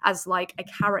there as like a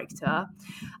character.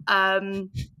 And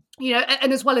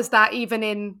as well as that, even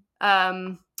in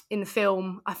the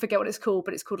film, I forget what it's called,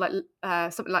 but it's called like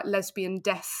something like lesbian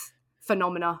death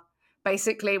phenomena.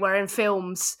 Basically, where in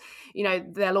films,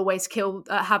 they'll always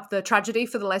have the tragedy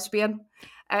for the lesbian.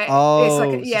 It's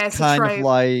like it's a trope.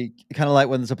 kind of like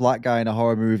when there's a black guy in a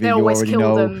horror movie, They you always already kill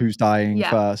know them. who's dying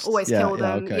first. Always kill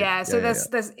them. Okay. Yeah, so there's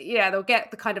they'll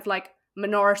get the kind of like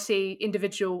minority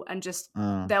individual and just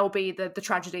there'll be the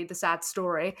tragedy, the sad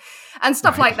story and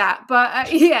stuff like that. But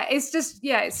it's just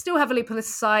it's still heavily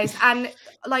politicized, and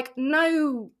like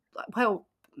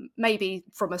maybe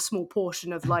from a small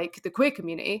portion of like the queer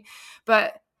community,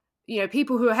 but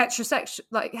people who are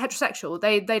heterosexual,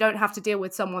 they don't have to deal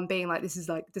with someone being like, this is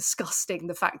like disgusting,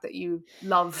 the fact that you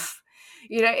love,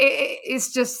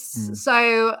 it's just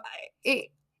so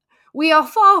we are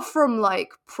far from like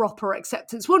proper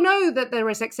acceptance. We'll know that there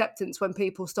is acceptance when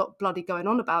people stop bloody going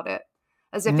on about it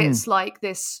as if it's like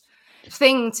this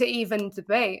thing to even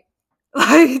debate.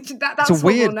 Like that's it's a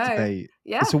weird what we'll know. debate.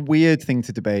 Yeah, it's a weird thing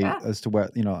to debate as to where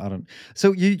I don't.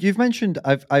 So you've mentioned,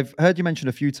 I've heard you mention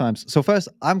a few times. So first,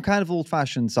 I'm kind of old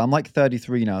fashioned, so I'm like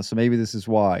 33 now, so maybe this is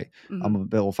why I'm a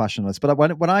bit old fashioned on this. But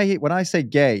when I say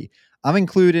gay, I'm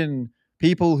including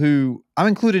people who I'm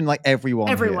including like everyone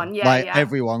here.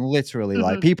 Everyone, literally,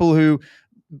 like people who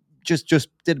just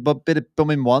did a bit of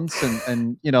bumming once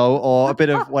and or a bit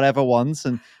of whatever once,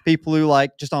 and people who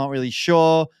like just aren't really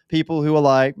sure, people who are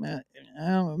like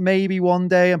maybe one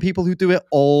day, and people who do it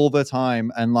all the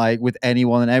time and like with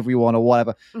anyone and everyone or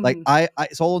whatever. Like I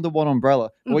it's all under one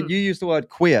umbrella. When you use the word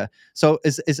queer, so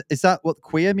is that what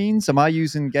queer means? Am I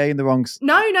using gay in the wrong?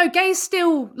 No, gay's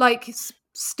still like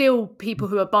still people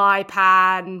who are bi,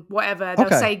 pan, whatever, they'll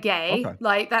Okay. say gay. Okay.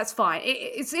 Like, that's fine.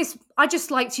 It's I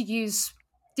just like to use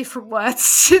different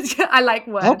words. I like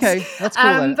words. Okay, that's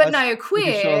cool then. But That's no, making sure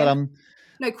that queer. I'm.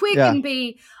 No, queer Yeah. can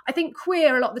be. I think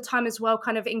queer a lot of the time as well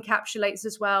kind of encapsulates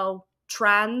as well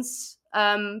trans,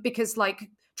 because like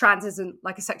trans isn't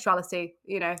like a sexuality,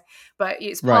 but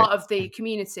it's Right. part of the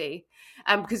community.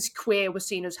 Because queer was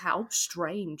seen as how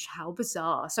strange, how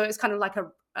bizarre. So it's kind of like a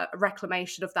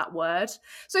reclamation of that word.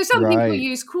 So some people Right.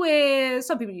 use queer,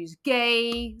 some people use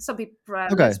gay, some people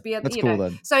Okay, lesbian. that's cool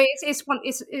then. So it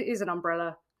is an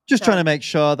umbrella. Just trying to term. make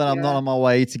sure that I'm not Yeah. on my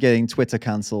way to getting Twitter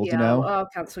cancelled. Yeah, I'll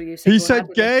cancel you. He said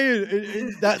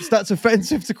gay. That's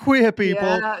offensive to queer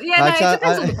people. No, it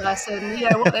depends on the person.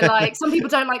 What they like. Some people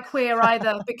don't like queer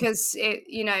either because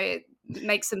it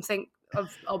makes them think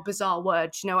of bizarre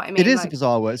words. You know what I mean? It is a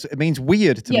bizarre word. It means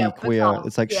weird to me. Queer. Bizarre,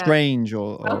 It's like yeah. strange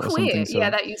or queer. something. So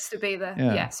That used to be the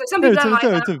yeah. So some people don't like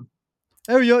that.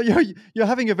 Oh, you're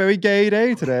having a very gay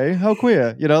day today. How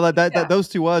queer. That those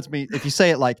two words mean, if you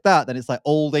say it like that, then it's like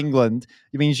old England.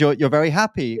 It means you're very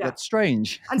happy. Yeah. That's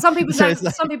strange. And some people don't.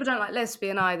 Some people don't like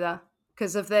lesbian either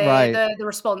because of the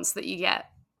response that you get.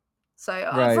 So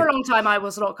for a long time, I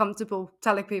was not comfortable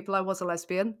telling people I was a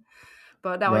lesbian,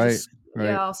 but now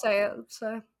I'll say it.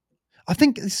 So I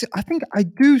think I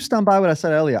do stand by what I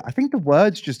said earlier. I think the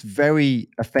word's just very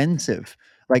offensive,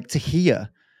 like to hear.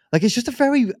 Like it's just a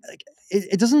very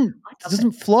it doesn't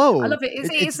flow. I love it.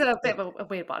 It's a bit of a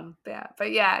weird one,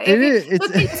 but yeah. It is.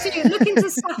 Look into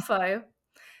Sappho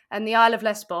and the Isle of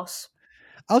Lesbos.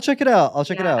 I'll check it out.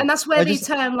 And that's where the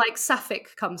term like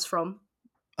sapphic comes from.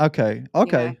 Okay.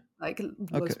 Lesbian. But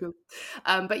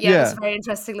it's a very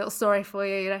interesting little story for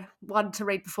you. One to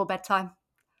read before bedtime.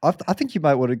 I think you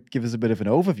might want to give us a bit of an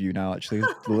overview now. Actually,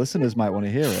 the listeners might want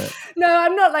to hear it. No,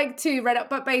 I'm not like too read up,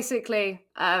 but basically,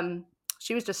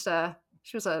 she was just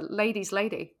she was a lady's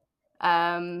lady,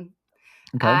 and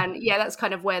that's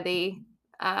kind of where the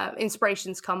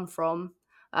inspirations come from.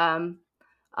 I'm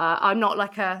not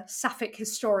like a sapphic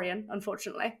historian,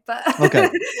 unfortunately, but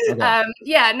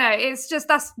it's just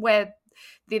that's where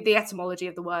the etymology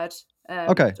of the word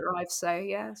derives. So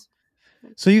yes.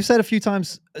 So you've said a few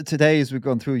times today as we've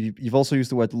gone through, you've also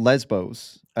used the word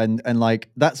lesbos, and like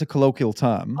that's a colloquial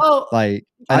term. Oh, like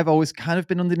I've always kind of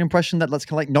been under the impression that that's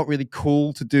kind of like not really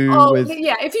cool to do with.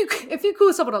 Yeah, if you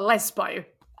call someone a lesbo,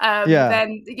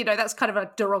 then that's kind of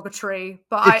a derogatory.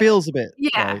 But it feels a bit.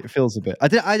 Yeah, right? It feels a bit. I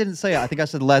didn't say it. I think I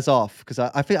said les off because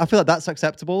I feel like that's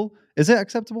acceptable. Is it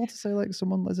acceptable to say like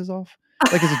someone leses off?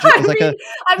 Like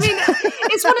I mean,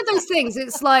 it's one of those things.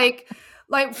 It's like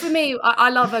for me, I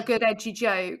love a good edgy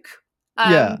joke.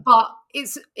 But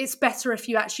it's better if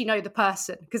you actually know the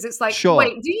person because it's like,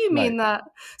 wait, do you mean that?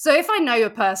 So if I know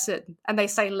a person and they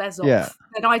say les off,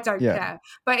 then I don't care.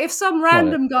 But if some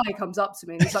random guy comes up to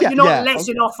me and he's like, you're not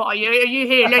lesing off, are you? Are you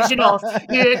here lesing off?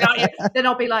 Then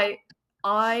I'll be like,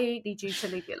 I need you to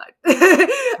leave me alone.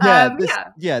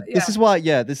 This is why.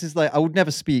 Yeah, this is like I would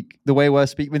never speak the way we're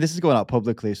speaking. I mean, this is going out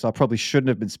publicly, so I probably shouldn't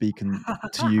have been speaking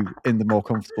to you in the more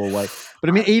comfortable way.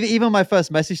 But I mean, even my first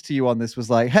message to you on this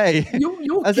was like, "Hey,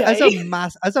 you're as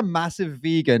a massive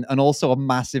vegan and also a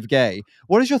massive gay,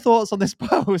 what is your thoughts on this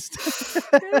post?"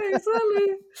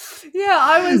 Exactly. Yeah,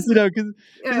 I was. Because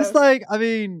it's like, I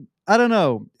mean. I don't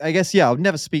know. I guess, I would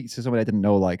never speak to somebody I didn't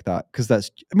know like that because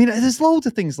there's loads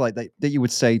of things like that you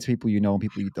would say to people you know and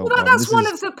people you don't know. That's one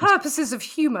of the purposes of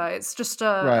humor. It's just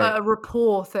a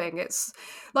rapport thing. It's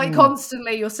like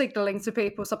constantly you're signaling to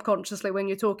people subconsciously when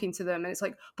you're talking to them. And it's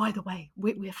like, by the way,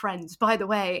 we're friends. By the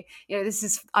way,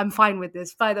 I'm fine with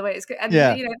this. By the way, it's good. And,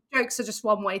 jokes are just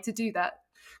one way to do that.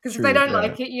 Because if they don't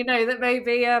like it, that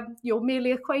maybe you're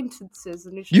merely acquaintances.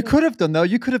 And you could have done though.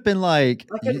 You could have been like,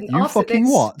 you fucking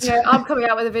what? Yeah, I'm coming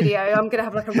out with a video. I'm gonna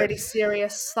have like a really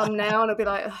serious thumbnail, and I'll be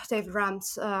like, David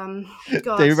Rams.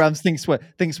 David Rams thinks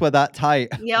we're that tight.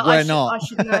 Yeah, we're not. I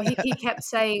should know. He kept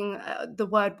saying the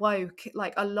word woke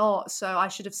like a lot, so I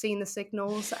should have seen the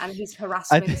signals. And he's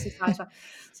harassed me this entire time.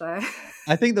 So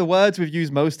I think the words we've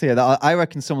used most here, that I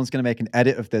reckon someone's going to make an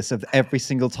edit of this of every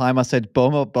single time I said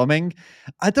bum or bumming.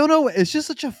 I don't know. It's just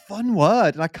such a fun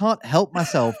word, and I can't help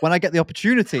myself when I get the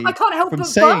opportunity. I can't help from but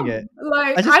saying bum. it.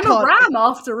 Like I'm a ram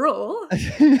after all.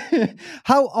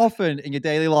 How often in your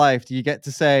daily life do you get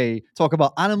to talk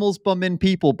about animals bumming,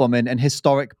 people bumming, and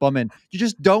historic bumming? You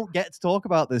just don't get to talk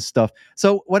about this stuff.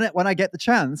 So when I get the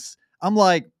chance, I'm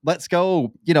like, let's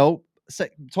go.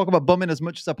 Talk about bumming as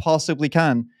much as I possibly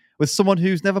can, with someone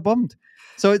who's never bummed.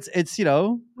 So it's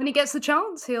When he gets the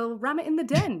chance, he'll ram it in the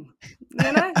den.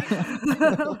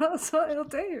 That's what he'll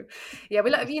do. Yeah, we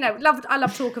love. I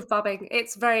love talk of bumming.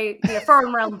 It's very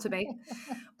foreign realm to me,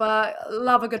 but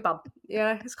love a good bum.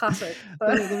 It's classic.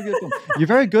 You're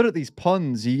very good at these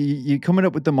puns. You're coming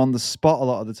up with them on the spot a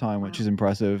lot of the time, which is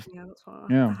impressive. Yeah, that's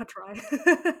what Yeah. I try.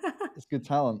 It's good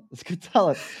talent. It's good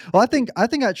talent. Well, I think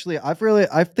actually I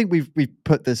think we've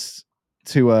put this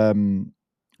to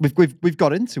we've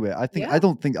got into it. I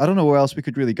don't know where else we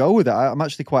could really go with it. I'm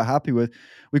actually quite happy with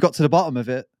we got to the bottom of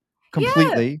it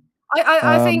completely.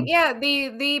 I think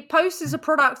the post is a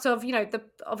product of the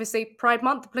obviously Pride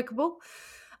Month applicable,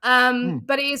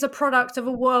 but it is a product of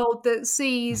a world that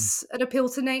sees an appeal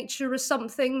to nature as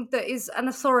something that is an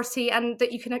authority and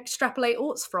that you can extrapolate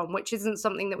oughts from, which isn't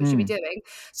something that we should be doing.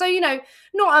 So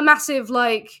not a massive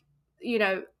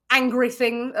angry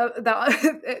thing that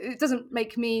it doesn't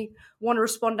make me want to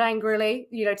respond angrily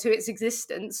to its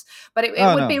existence, but it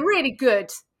would be really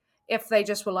good if they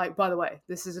just were like, by the way,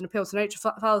 this is an appeal to nature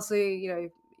fallacy,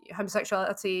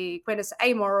 homosexuality, queerness,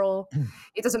 amoral.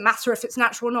 It doesn't matter if it's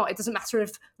natural or not. It doesn't matter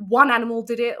if one animal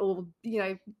did it or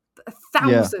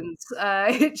thousands.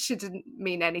 It shouldn't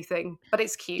mean anything, but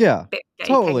it's cute. Yeah,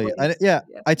 totally. And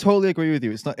I totally agree with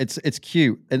you. It's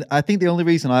cute, and I think the only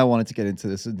reason I wanted to get into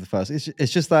this in the first,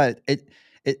 it's just that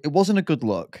it wasn't a good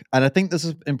look, and I think this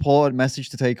is an important message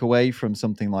to take away from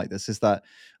something like this is that,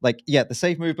 the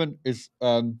Safe Movement is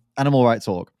animal rights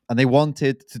org, and they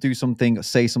wanted to do something,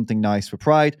 say something nice for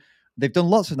Pride. They've done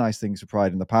lots of nice things for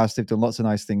Pride in the past. They've done lots of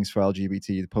nice things for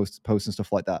LGBT, the posts and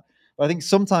stuff like that. But I think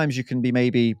sometimes you can be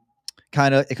maybe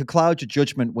it could cloud your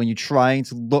judgment when you're trying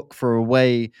to look for a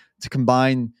way to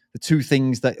combine the two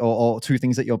things that or two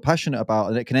things that you're passionate about,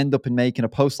 and it can end up in making a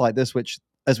post like this, which,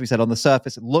 as we said, on the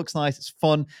surface it looks nice, it's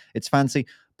fun, it's fancy,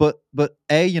 but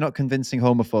A, you're not convincing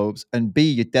homophobes, and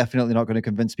B, you're definitely not going to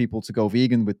convince people to go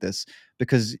vegan with this,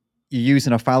 because you're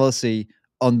using a fallacy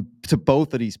to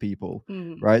both of these people,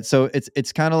 right? So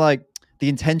it's kind of like the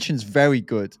intention's very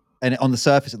good, and on the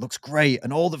surface it looks great,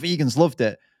 and all the vegans loved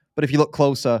it. But if you look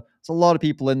closer, there's a lot of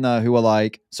people in there who are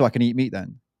like, so I can eat meat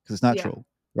then because it's natural,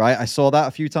 right? I saw that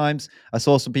a few times. I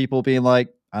saw some people being like,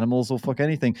 animals will fuck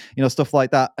anything, stuff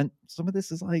like that. And some of this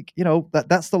is like,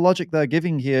 that's the logic they're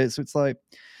giving here. So it's like,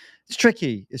 it's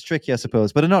tricky, I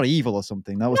suppose, but they're not evil or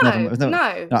something. That was never. No,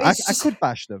 I could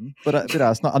bash them, but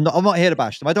it's not. I'm not here to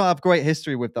bash them. I don't have great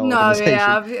history with the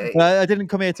organization. I didn't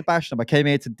come here to bash them. I came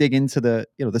here to dig into the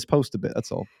this post a bit.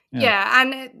 That's all. Yeah,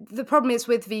 and the problem is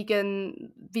with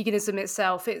veganism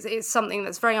itself. It's something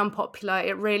that's very unpopular.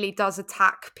 It really does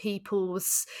attack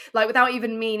people's without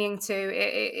even meaning to.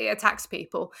 It attacks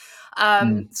people.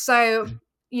 So.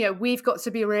 We've got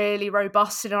to be really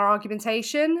robust in our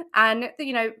argumentation and,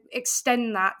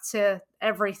 extend that to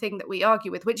everything that we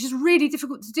argue with, which is really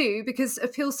difficult to do because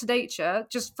appeals to nature,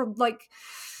 just from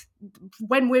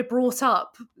when we're brought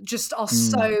up, just are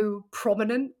so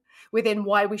prominent within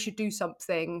why we should do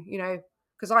something,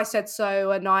 because I said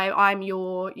so, and I'm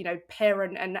your,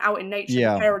 parent, and out in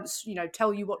nature, the parents,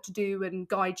 tell you what to do and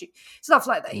guide you, stuff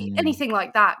like that. Anything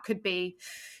like that could be,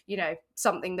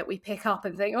 something that we pick up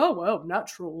and think, oh, well,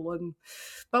 natural.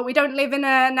 But we don't live in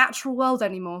a natural world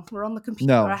anymore. We're on the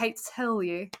computer. No. I hate to tell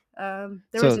you. There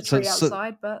is a tree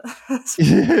outside, but...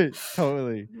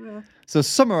 Totally. Yeah. So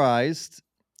summarized,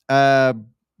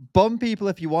 bum people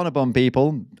if you want to bum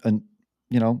people, and,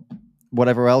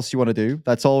 whatever else you want to do,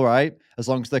 that's all right, as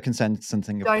long as they're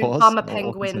consenting, of course. Don't bum a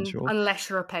penguin unless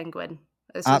you're a penguin.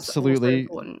 Absolutely.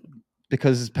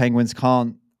 Because penguins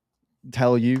can't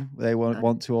tell you they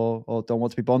want to or don't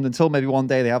want to be bummed until maybe one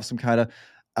day they have some kind of,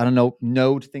 I don't know,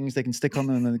 node things they can stick on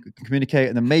them and then they can communicate,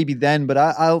 and then maybe then, but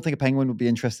I don't think a penguin would be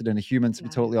interested in a human, to be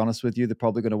totally honest with you. They're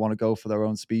probably going to want to go for their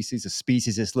own species. A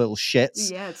species is little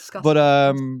shits. Yeah, it's disgusting. But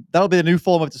that'll be a new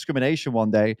form of discrimination one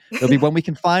day. It'll be when we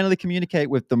can finally communicate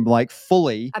with them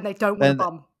fully. And they don't want to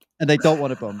bum. And they don't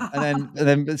want to bum. And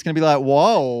then it's going to be like,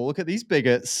 whoa, look at these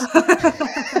bigots.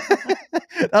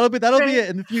 That'll be it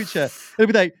in the future.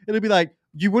 It'll be like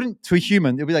you wouldn't, to a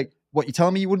human. It'll be like, what, you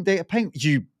telling me you wouldn't date a penguin?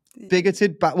 You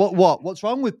bigoted, what's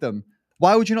wrong with them?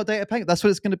 Why would you not date a penguin? That's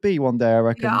what it's going to be one day, I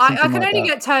reckon. Yeah, I can only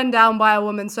get turned down by a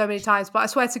woman so many times, but I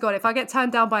swear to God, if I get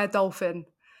turned down by a dolphin,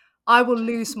 I will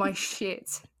lose my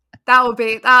shit. That will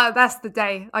be that's the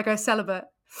day I go celibate.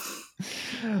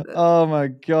 Oh my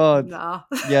God. Nah.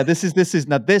 Yeah, this is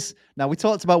now we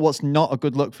talked about what's not a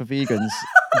good look for vegans.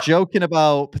 Joking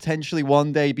about potentially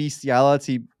one day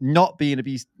bestiality, not being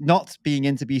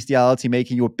into bestiality,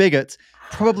 making you a bigot,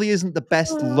 probably isn't the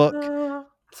best look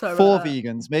Sorry For about that.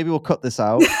 vegans. Maybe we'll cut this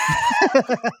out.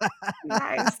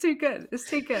 Yeah, it's too good. It's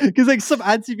too good. Because like some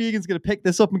anti-vegan's gonna pick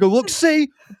this up and go, look, see,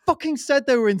 I fucking said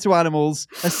they were into animals.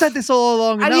 I said this all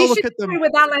along, and And now you look should at them. agree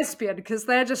with that lesbian because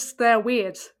they're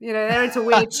weird. You know, they're into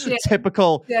weird shit.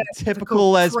 Typical, Yeah,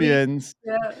 typical freak. lesbians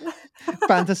Yeah.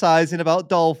 fantasizing about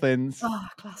dolphins. Oh,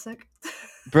 classic.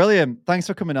 Brilliant. Thanks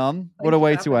for coming on. What Thank a you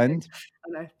way for to having me. end. I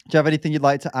know. Do you have anything you'd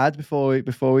like to add before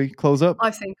we close up?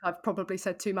 I think I've probably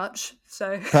said too much.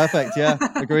 So Perfect. Yeah,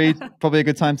 agreed. Probably a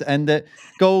good time to end it.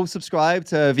 Go subscribe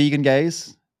to Vegan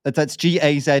Gaze. That's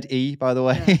GAZE, by the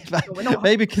way. Yeah. We're not-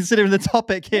 Maybe considering the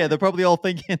topic here, they're probably all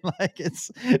thinking like it's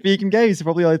Vegan Gaze. They're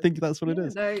probably all thinking that's what it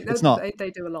is. No, It's not.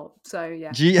 They do a lot. So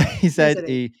yeah.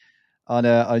 GAZE on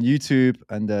YouTube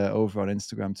and over on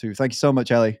Instagram too. Thank you so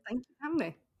much, Ellie. Thank you for having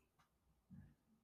me.